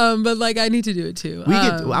 But like I need to do it too.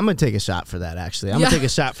 I'm gonna take a shot for that. Actually, I'm gonna take a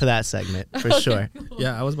shot for that segment for sure. Cool.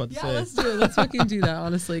 Yeah, I was about to say. Let's do it. Let's fucking do that,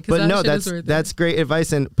 honestly. But no, that's great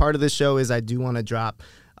advice. And part of the show is I do want to drop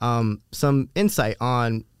some insight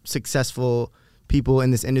on successful people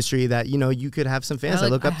in this industry that you could have some fans that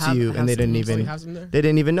look up to you and they didn't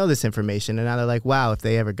even know this information, and now they're like, wow, if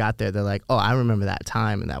they ever got there, they're like, oh, I remember that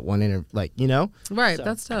time and that one interview, right. So,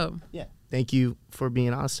 that's dope. Yeah, thank you for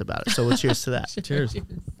being honest about it. So we'll cheers to that. Cheers.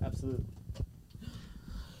 Absolutely.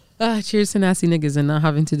 Cheers to nasty niggas and not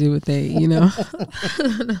having to do what they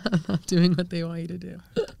not doing what they want you to do.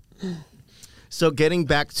 So getting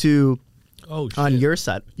back to on your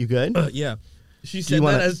side, you good? Yeah. She said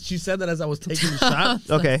that as I was taking the shot.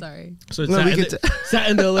 Okay. Sorry. So it sat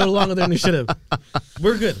into a little longer than it should have.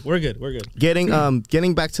 We're good.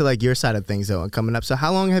 Getting back to like your side of things though, and coming up. So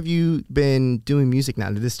how long have you been doing music now?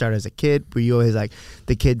 Did this start as a kid? Were you always like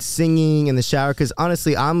the kid singing in the shower? Because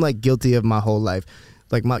honestly, I'm like guilty of my whole life.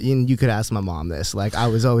 Like you could ask my mom this. Like I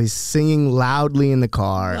was always singing loudly in the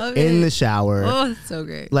car, in the shower. Oh, that's so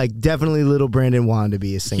great. Like definitely little Brandon wanted to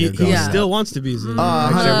be a singer. He still wants to be a singer.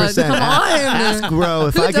 100%. Ask bro.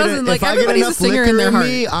 If I get enough liquor in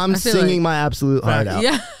me, I'm singing my absolute heart out.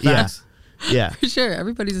 Yeah. Yeah. For sure.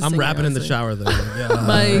 Everybody's a singer. I'm rapping in the shower though.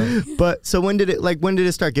 Yeah. But so when did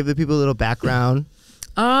it start? Give the people a little background.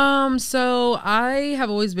 So I have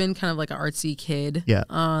always been kind of like an artsy kid. Yeah.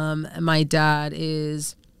 My dad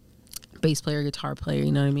is bass player, guitar player,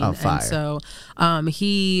 you know what I mean? Oh, fire. And so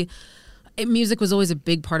music was always a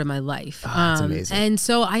big part of my life. That's amazing. And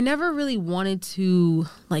so I never really wanted to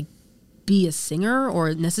like be a singer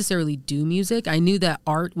or necessarily do music. I knew that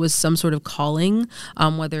art was some sort of calling,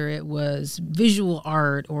 whether it was visual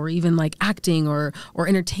art or even like acting or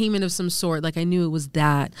entertainment of some sort. Like I knew it was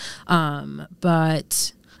that.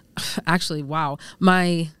 But actually, wow.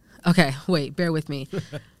 Bear with me.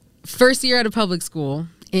 First year out of public school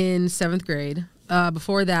in 7th grade.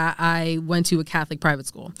 Before that, I went to a Catholic private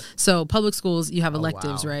school. So public schools, you have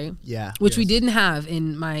electives, right? Yeah. Which we didn't have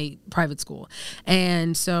in my private school.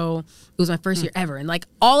 And so it was my first year ever. And like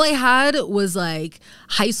all I had was like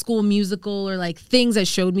High School Musical or like things that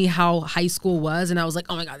showed me how high school was. And I was like,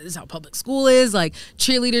 oh my God, this is how public school is. Like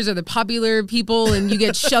cheerleaders are the popular people and you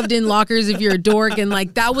get shoved in lockers if you're a dork. And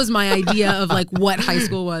like that was my idea of like what high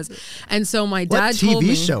school was. And so my dad told me.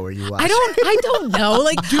 What TV show are you watching? I don't know.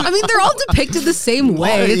 Like, I mean, they're all depicted the same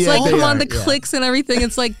way. It's like, come on, the cliques and everything.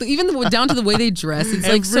 It's like, even down to the way they dress. It's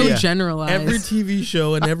like so generalized. Every TV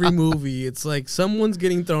show and every movie, it's like someone's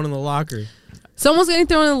getting thrown in the locker. Someone's getting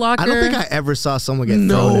thrown in the locker. I don't think I ever saw someone get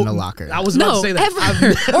thrown in a locker. I was about to say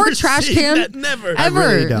that. Ever. Or a trash can. Never. Ever.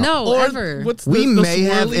 Really don't. No, ever. We may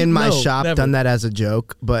have in my shop done that as a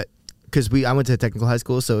joke, but because I went to a technical high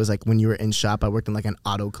school, so it was like when you were in shop, I worked in like an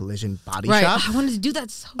auto collision body shop. I wanted to do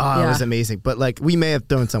that so it was amazing. But like we may have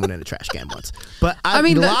thrown someone in a trash can once. But I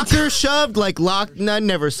mean, locker shoved, like locked. I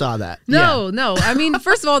never saw that. No. I mean,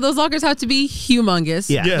 first of all, those lockers have to be humongous.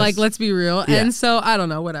 Yeah. Yes. Like, let's be real. Yeah. And so I don't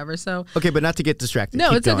know, whatever. So okay, but not to get distracted.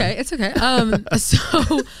 No, it's okay. It's okay.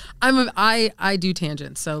 So I do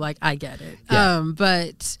tangents, so like I get it. Yeah.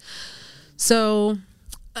 But so.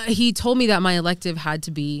 He told me that my elective had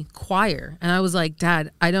to be choir, and I was like,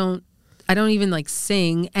 Dad, I don't even like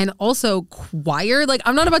sing, and also choir. Like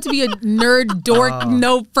I'm not about to be a nerd dork,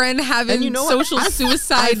 no friend having social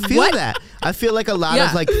suicide. I feel that. I feel like a lot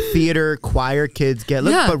of like theater choir kids get.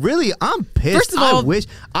 But really, I'm pissed. First of all,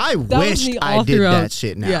 I wish I did that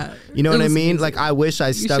shit now. Yeah, you know what I mean? Like I wish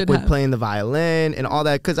I stuck with playing the violin and all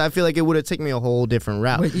that, because I feel like it would have taken me a whole different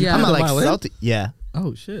route. Wait, I'm not like salty. Yeah.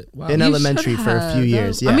 Oh shit! Wow. In elementary for a few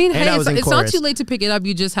years. Yeah. I mean, hey, it's not too late to pick it up.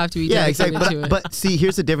 You just have to be dedicated to it. But see,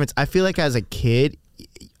 here's the difference. I feel like as a kid,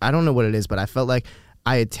 I don't know what it is, but I felt like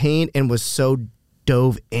I attained and was so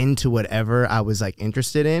dove into whatever I was like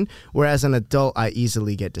interested in. Whereas an adult, I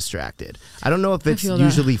easily get distracted. I don't know if it's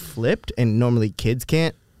usually flipped, and normally kids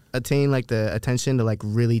can't attain like the attention to like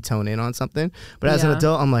really tone in on something, but as an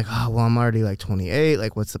adult I'm like, oh well, I'm already like 28,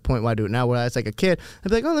 like what's the point, why do it now? Whereas like a kid, I'd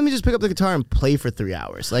be like, oh, let me just pick up the guitar and play for 3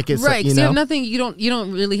 hours. Like it's right, like, you know, you have nothing, you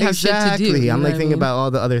don't really have shit to do. I'm like thinking about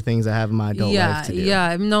all the other things I have in my adult life to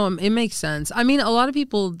do. No, it makes sense. I mean, a lot of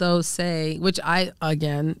people though say, which I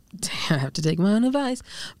again I have to take my own advice,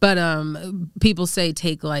 but people say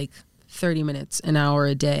take like 30 minutes, an hour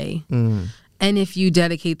a day. And if you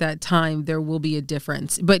dedicate that time, there will be a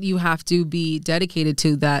difference. But you have to be dedicated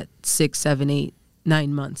to that 6, 7, 8,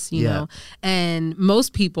 9 months, you know? And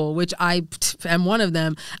most people, which I am one of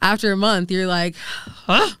them, after a month, you're like,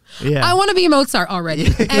 huh? I want to be Mozart already.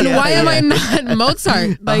 And why am I not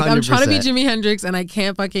Mozart? Like 100%. I'm trying to be Jimi Hendrix and I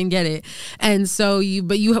can't fucking get it. And so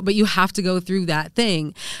you have to go through that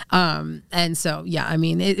thing. And so, I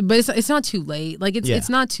mean, but it's not too late. Like it's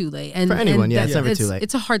not too late. And for anyone, and it's never too late.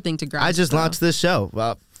 It's a hard thing to grasp. I just launched this show.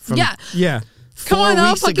 Well, Come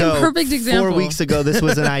on, perfect example. 4 weeks ago, this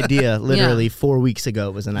was an idea. Literally 4 weeks ago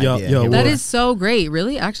was an idea. That is so great.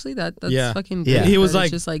 Really? Actually, that's fucking great. He was like,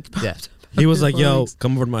 just like he was like, yo,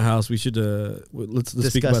 come over to my house. We should let's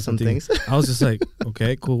speak about some things. I was just like,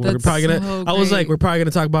 okay, cool. We're probably gonna. I was like, we're probably gonna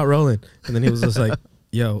talk about rolling. And then he was just like,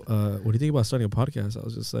 yo, what do you think about starting a podcast? I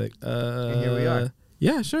was just like, and here we are.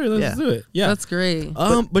 Yeah, sure, let's do it. Yeah, that's great.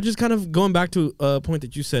 But just kind of going back to a point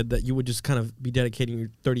that you said that you would just kind of be dedicating your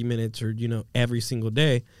 30 minutes or every single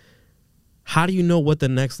day. How do you know what the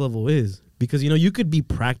next level is? Because you could be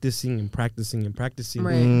practicing and practicing and practicing,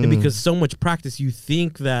 right. And because so much practice, you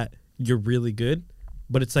think that you're really good,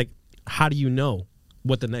 but it's like, how do you know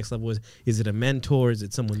what the next level is? Is it a mentor? Is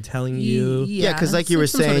it someone telling you? Yeah, because like you were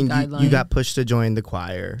saying, you got pushed to join the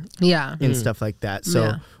choir. And stuff like that.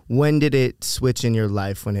 So when did it switch in your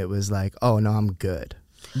life when it was like, oh no, I'm good?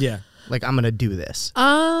 Yeah. Like I'm gonna do this.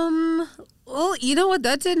 Well, you know what?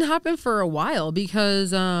 That didn't happen for a while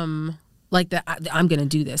because like that I'm gonna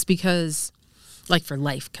do this because like for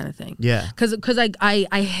life kind of thing. Yeah. Because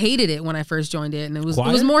I hated it when I first joined it, and it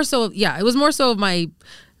was more so of my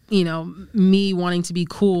me wanting to be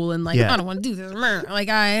cool and like I don't want to do this like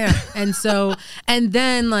and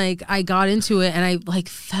then like I got into it and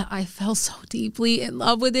I fell so deeply in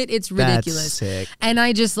love with it. It's ridiculous. That's sick. And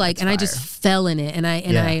I just like I just fell in it and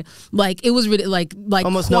I like it was like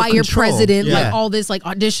almost choir no president like all this like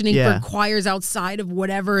auditioning for choirs outside of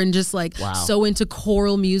whatever and just like so into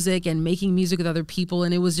choral music and making music with other people,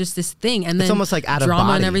 and it was just this thing. And then it's almost like out of drama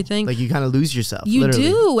body. And everything, like you kind of lose yourself. You literally.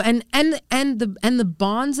 do, and the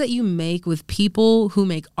bonds that you make with people who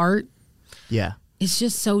make art, it's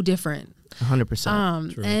just so different.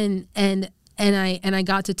 100%. And I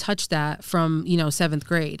got to touch that from 7th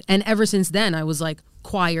grade, and ever since then I was like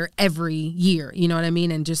choir every year, you know what I mean,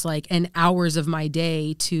 and just like hours of my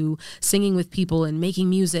day to singing with people and making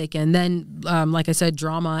music, and then like I said,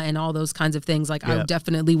 drama and all those kinds of things. Like I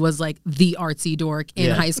definitely was like the artsy dork in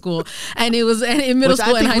high school, and it was in middle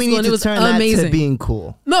school and high school, and it was amazing. That to being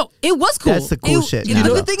cool. No, it was cool. That's the cool shit.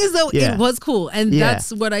 The thing is though, it was cool, and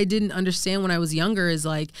that's what I didn't understand when I was younger. Is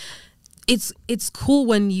like, it's cool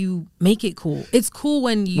when you make it cool. It's cool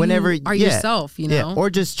when you are yourself, or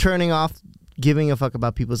just turning off giving a fuck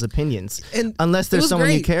about people's opinions, and unless there's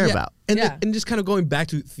someone you care about. And just kind of going back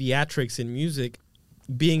to theatrics in music,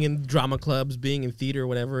 being in drama clubs, being in theater,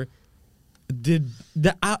 whatever, did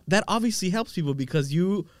that obviously helps people because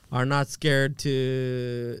you are not scared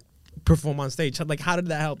to perform on stage. Like, how did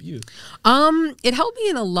that help you? It helped me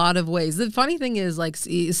in a lot of ways. The funny thing is, like,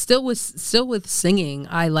 still with singing,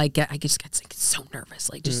 I just get so nervous,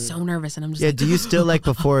 like just so nervous, and I'm just do you still like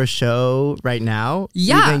before a show right now?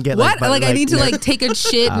 Yeah. Get, what? Like I need to like take a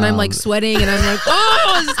shit and I'm like sweating and I'm like,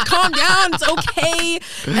 oh, just calm down, it's okay.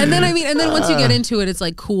 And then once you get into it, it's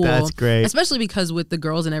like cool. That's great. Especially because with the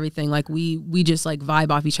girls and everything, like we just like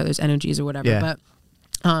vibe off each other's energies or whatever. But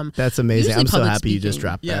that's amazing. I'm so happy you just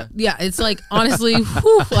dropped that. Yeah, it's like honestly,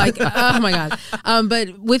 like oh my god.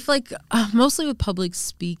 But with like mostly with public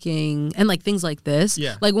speaking and like things like this.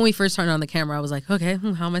 Yeah. Like when we first turned on the camera, I was like, okay,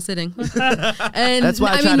 how am I sitting? And that's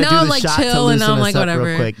why now I'm like chill and I'm like whatever.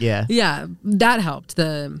 Real quick. Yeah, that helped.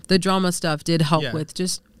 The drama stuff did help with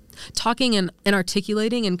just talking and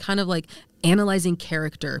articulating and kind of like analyzing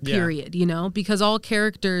character, period, you know, because all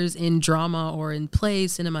characters in drama or in play,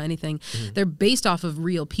 cinema, anything, they're based off of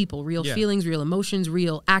real people, real feelings, real emotions,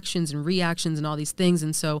 real actions and reactions and all these things.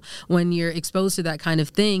 And so when you're exposed to that kind of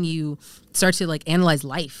thing, you start to like analyze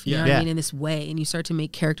life, you know what I mean, in this way, and you start to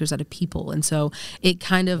make characters out of people. And so it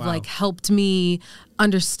kind of like helped me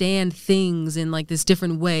understand things in like this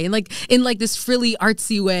different way, and like in like this frilly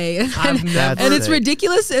artsy way. And it's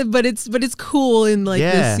ridiculous, but it's cool in like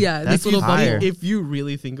this little bubble. If you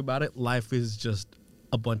really think about it, life is just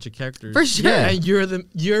a bunch of characters for sure, and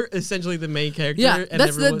you're essentially the main character. Yeah, and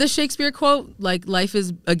that's the Shakespeare quote. Like, life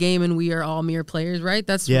is a game and we are all mere players, right?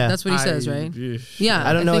 That's what he says, right? Yeah,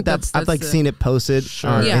 I don't know what that's I've like seen it posted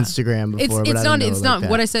on Instagram before. It's not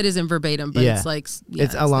what I said isn't verbatim, but it's like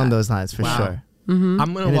it's along those lines for sure.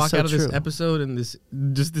 I'm gonna walk out of this episode and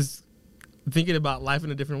this thinking about life in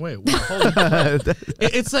a different way. Wow, holy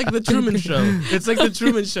it's like the Truman Show. It's like the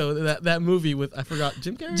Truman Show, that movie with, I forgot,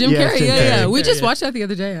 Jim Carrey? Jim Carrey. We just watched that the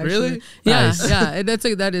other day, actually. Really? Yeah, nice.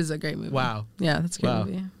 That is a great movie. Wow. Yeah, that's a great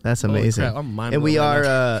movie. That's amazing. Crap, I'm mind and we blown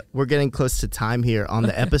are we're getting close to time here on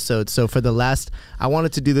the episode. So for the last, I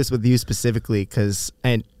wanted to do this with you specifically because,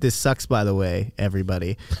 and this sucks, by the way,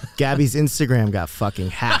 everybody, Gabby's Instagram got fucking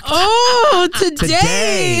hacked. Oh,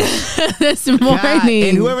 today. This morning. God,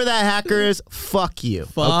 and whoever that hacker is, fuck you.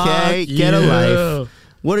 Okay, get a life.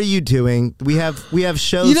 What are you doing? We have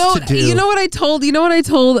shows to do. You know what I told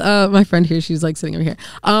my friend here. She's like sitting over here.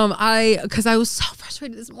 Because I was so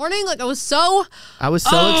frustrated this morning. Like I was so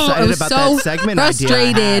excited about that segment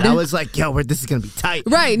idea. I was like, yo, this is gonna be tight.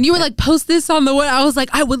 Right, and you were like, post this on the what? I was like,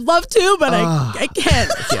 I would love to, but I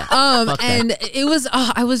can't. And it was.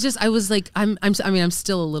 I was like, I'm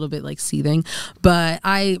still a little bit like seething, but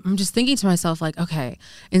I'm just thinking to myself like, okay,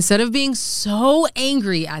 instead of being so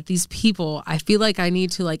angry at these people, I feel like I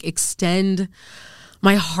need to like extend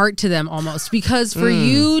my heart to them almost, because for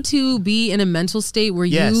you to be in a mental state where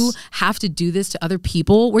you have to do this to other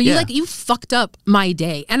people, where you like, you fucked up my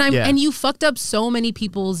day, and and you fucked up so many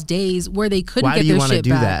people's days where they couldn't get their shit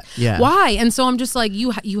back. Why? And so I'm just like,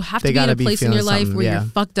 you have to be in a place in your life where you're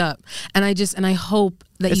fucked up, and I hope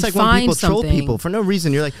that it's you like find when people something. troll people for no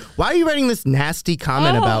reason. You're like, why are you writing this nasty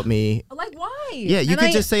comment about me? Like, why? Yeah, you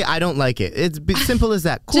could just say, I don't like it. It's simple as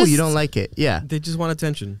that. Cool, you don't like it. Yeah. They just want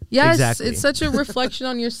attention. Yes, exactly. It's such a reflection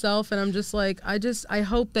on yourself, and I'm just like, I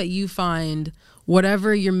hope that you find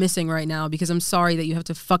whatever you're missing right now, because I'm sorry that you have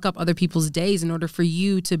to fuck up other people's days in order for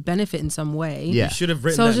you to benefit in some way. Yeah. You should have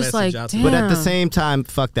written that message out to But at the same time,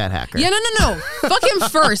 fuck that hacker. Yeah, no. Fuck him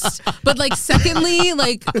first. But like, secondly,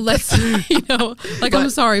 like, let's, I'm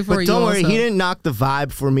sorry for you. But don't worry, also. he didn't knock the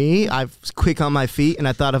vibe for me. I was quick on my feet, and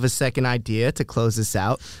I thought of a second idea to close this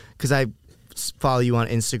out, because I follow you on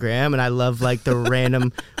Instagram, and I love like the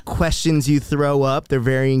random questions you throw up. They're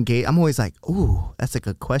very engaged. I'm always like, ooh, that's a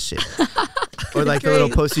good question. Or like the little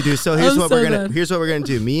post you do. So here's what we're gonna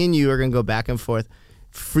do. Me and you are gonna go back and forth.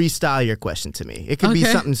 Freestyle your question to me. It could be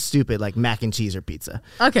something stupid like mac and cheese or pizza.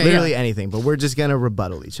 Okay, literally anything. But we're just gonna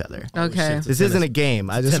rebuttal each other. Okay. This isn't a game.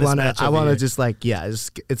 I wanna just like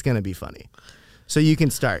it's gonna be funny. So you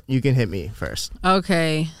can start. You can hit me first.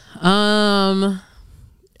 Okay.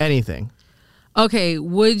 Anything. Okay.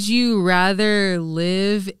 Would you rather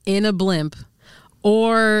live in a blimp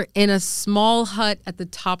or in a small hut at the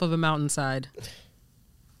top of a mountainside?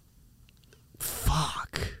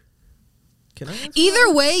 Fuck. Can I answer Either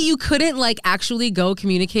that? way, you couldn't like actually go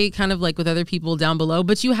communicate kind of like with other people down below,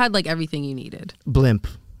 but you had like everything you needed. Blimp.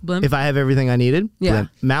 If I have everything I needed,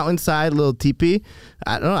 blimp. Mountainside, little teepee.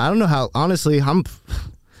 I don't know how. Honestly,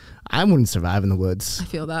 I wouldn't survive in the woods. I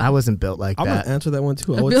feel that. I wasn't built like I'm that. gonna answer that one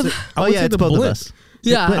too. I would say it's both of us.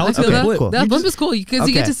 Yeah, I feel that. Cool. That blimp is cool because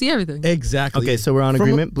you get to see everything. Exactly. Okay, so we're on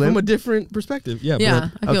agreement. Blimp From a different perspective. Yeah. Yeah,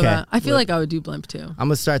 Blimp. I feel that. I feel like I would do blimp too. I'm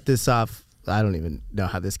gonna start this off. I don't even know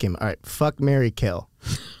how this came. All right, fuck, marry, kill.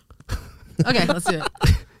 Okay, let's do it.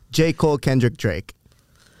 J. Cole, Kendrick, Drake.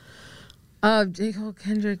 J. Cole,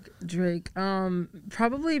 Kendrick, Drake.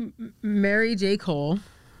 Probably marry J. Cole.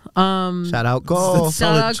 Shout out Cole.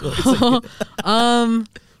 Shout out Cole.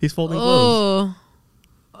 He's folding clothes.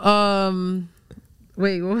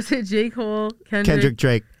 Wait, what was it? J. Cole, Kendrick,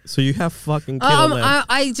 Drake. So you have fucking killed them.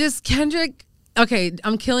 I just Kendrick. Okay,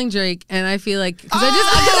 I'm killing Drake, and I feel like because I just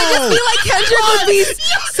feel like Kendrick would be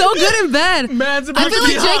so good in bed. Man's about I feel to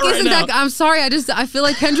be like Drake hot isn't right that. now. I'm sorry. I feel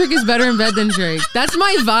like Kendrick is better in bed than Drake. That's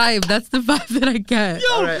my vibe. That's the vibe that I get.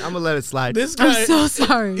 All right, I'm gonna let it slide. This guy, I'm so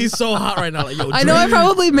sorry. He's so hot right now. Like, yo, I know I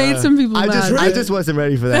probably made some people mad. I just wasn't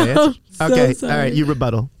ready for that. I'm so Okay, sorry. all right, you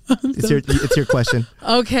rebuttal. It's your question.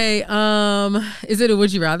 Okay. Is it a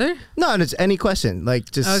would you rather? No, it's any question.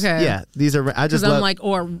 Like just okay. Yeah. These are I just I'm like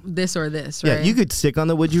or this, right? Yeah, you could stick on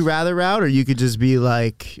the would you rather route, or you could just be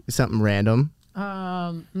like something random.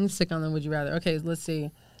 I'm gonna stick on the would you rather. Okay, let's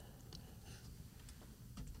see.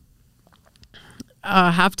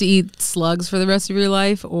 Have to eat slugs for the rest of your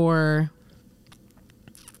life, or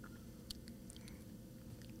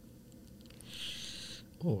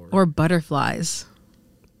butterflies.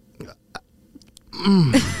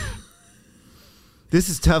 This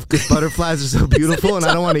is tough because butterflies are so beautiful, and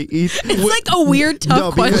I don't want to eat. It's like a weird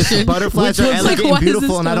tough question. Butterflies are elegant and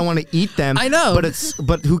beautiful, and I don't want to eat them. I know,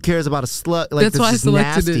 but who cares about a slug? Like, that's why I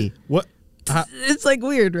selected nasty. It. What? It's like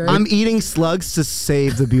weird, right? I'm eating slugs to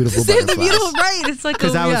save the beautiful butterflies. Save the beautiful, right? It's like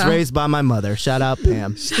because I was raised by my mother. Shout out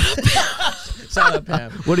Pam. Shout out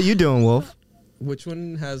Pam. What are you doing, Wolf? Which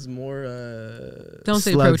one has more? Don't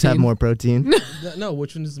say slugs protein. have more protein. No,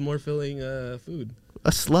 which one is more filling food?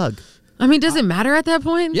 A slug. I mean, does it matter at that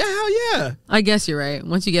point? Yeah, hell yeah. I guess you're right.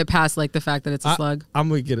 Once you get past like the fact that it's a slug, I'm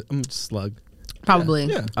gonna get it. I'm just slug. Probably.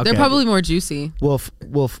 Yeah. Okay. They're probably more juicy. Wolf,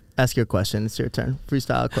 ask your question. It's your turn.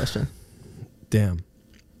 Freestyle question. Damn. To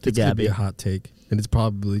it's Gabby. Gonna be a hot take, and it's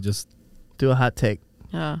probably just do a hot take.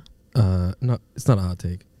 Yeah. No, it's not a hot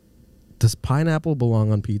take. Does pineapple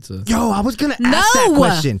belong on pizza? Yo, I was gonna ask that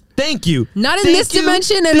question. Thank you. Not in this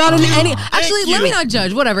dimension and not in any. Actually, let me not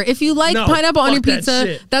judge. Whatever. If you like pineapple on your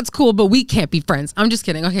pizza, that's cool. But we can't be friends. I'm just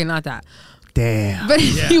kidding. Okay, not that. Damn. But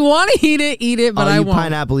if you want to eat it. But all I you won't.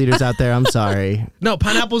 pineapple eaters out there, I'm sorry. No,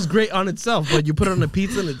 pineapple's great on itself, but you put it on a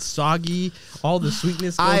pizza and it's soggy. All the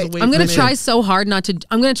sweetness goes away. I'm gonna try so hard not to.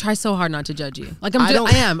 I'm gonna try so hard not to judge you. Like I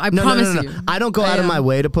am. I promise you. I don't go out of my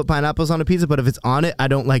way to put pineapples on a pizza, but if it's on it, I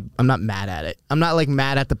don't like. I'm not mad at it. I'm not like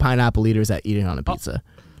mad at the pineapple eaters that eat it on a pizza.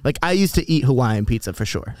 Like I used to eat Hawaiian pizza for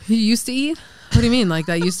sure. You used to eat? What do you mean? Like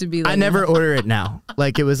that used to be like I never order it now.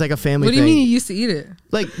 Like it was like a family thing. What do you mean you used to eat it?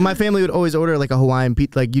 Like my family would always order like a Hawaiian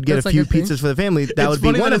pizza. Like you'd get a few pizzas for the family. That would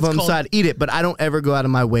be one of them, so I'd eat it, but I don't ever go out of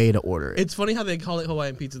my way to order it. It's funny how they call it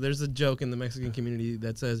Hawaiian pizza. There's a joke in the Mexican community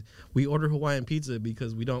that says we order Hawaiian pizza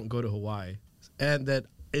because we don't go to Hawaii. And that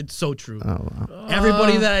it's so true. Oh, wow.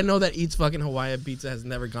 Everybody that I know that eats fucking Hawaiian pizza has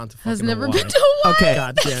never gone to fucking Hawaii. Been to Hawaii. Okay.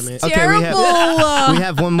 God damn it. Okay, we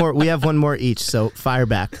have one more. We have one more each. So fire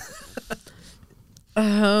back.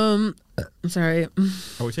 I'm sorry.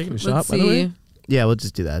 Are we taking a shot, by the way? Yeah, we'll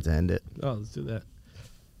just do that to end it. Oh, let's do that.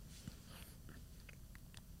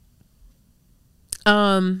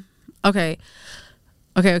 Okay.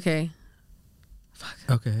 Fuck.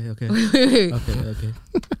 Okay.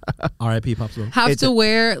 R.I.P. Popsicle. Have to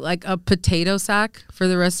wear like a potato sack for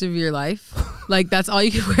the rest of your life. Like that's all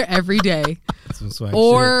you can wear every day. Some swag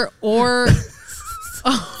or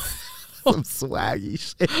some swaggy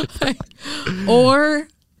shit. Or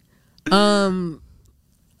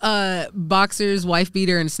boxers, wife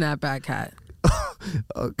beater, and snapback hat.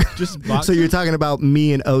 Just so you're talking about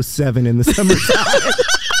me in 07 in the summertime.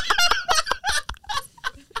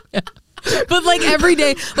 But like every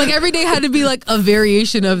day had to be like a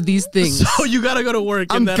variation of these things. So you gotta go to work.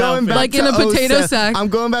 I'm going back like to in a potato sack. I'm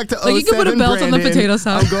going back to 07. Like you can put a belt Brandon. on the potato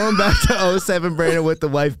sack. I'm going back to 07 Brandon with the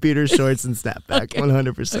wife beater shorts and snapback.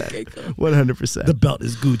 100%. Okay, cool. 100%. The belt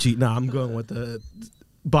is Gucci. Nah, I'm going with the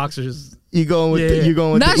boxers. You going with you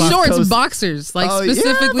going with not the shorts, Coast. Boxers, like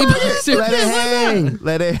specifically boxers. Let it hang.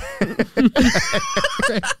 Let it.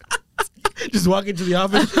 Just walk into the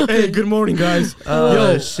office. Hey, good morning, guys. Oh,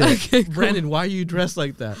 Yo, shit. Okay, cool. Brandon, why are you dressed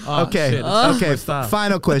like that? Oh, Okay. shit. Okay.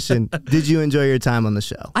 Final question. Did you enjoy your time on the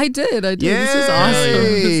show? I did. Yay! This is awesome.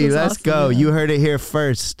 This is Let's awesome, go. yeah. You heard it here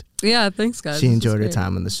first. Yeah, thanks, guys. She This enjoyed was her great.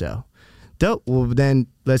 time on the show. Dope. Well, then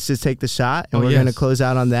let's just take the shot, and we're going to close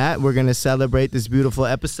out on that. We're going to celebrate this beautiful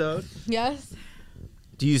episode. Yes.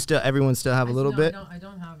 Do you everyone still have a little bit? I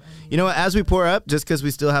don't have any. You know what? As we pour up, just because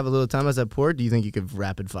we still have a little time as I pour, do you think you could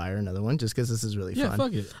rapid fire another one? Just because this is really fun.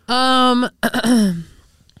 Fuck it.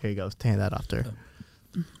 Here you go. Hand that off to her.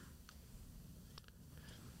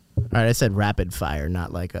 All right, I said rapid fire,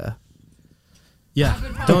 not like a. Yeah.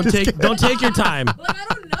 Don't take your time. Like I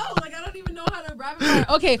don't know. Like I don't even know how to rapid fire.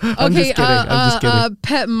 Okay. I'm just kidding. I'm just kidding.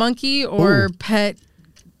 Pet monkey or Ooh. pet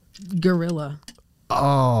gorilla?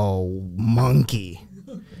 Oh, monkey.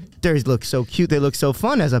 They look so cute. They look so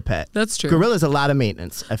fun as a pet. That's true. Gorilla's a lot of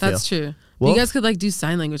maintenance, I feel. That's true. Wolf? You guys could like do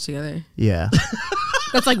sign language together. Yeah.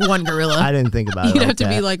 That's like one gorilla. I didn't think about it. You'd like have to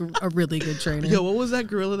that. be like a really good trainer. Yo, what was that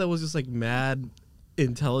gorilla that was just like mad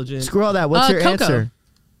intelligent? Screw all that. What's your Coco. answer?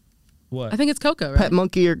 What? I think it's Coco, right? Pet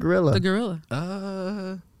monkey or gorilla? The gorilla.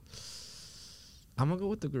 I'm gonna go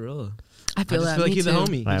with the gorilla. I feel like he's the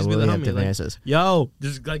homie. Right, Just well, be the we have homie. different Like, answers. yo,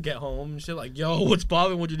 just like get home and shit. Like, yo, what's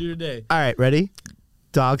poppin'? What'd you do today? All right, ready?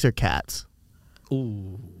 Dogs or cats?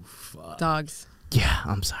 Ooh, fuck. Dogs. Yeah,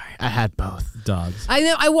 I'm sorry. I had both. Dogs. I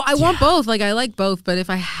know. I want both. Like I like both, but if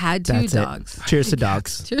I had to, That's dogs. It. Cheers to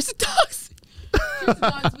dogs. Cheers to dogs. Cheers to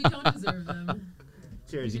dogs. We don't deserve them.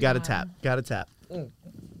 Cheers. You got to tap. Got to tap.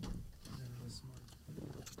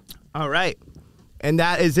 All right. And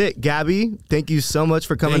that is it. Gabby, thank you so much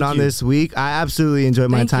for coming on this week. I absolutely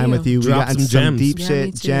enjoyed my time with you. We got some gems. Deep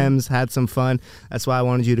shit, gems, had some fun. That's why I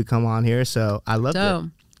wanted you to come on here. So I loved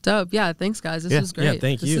it. Dope. Yeah, thanks, guys. This was great. Yeah,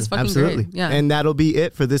 thank you. This is fucking Absolutely. great. Yeah. And that'll be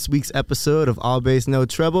it for this week's episode of All Bass No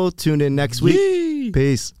Treble. Tune in next week. Yee.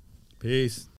 Peace. Peace.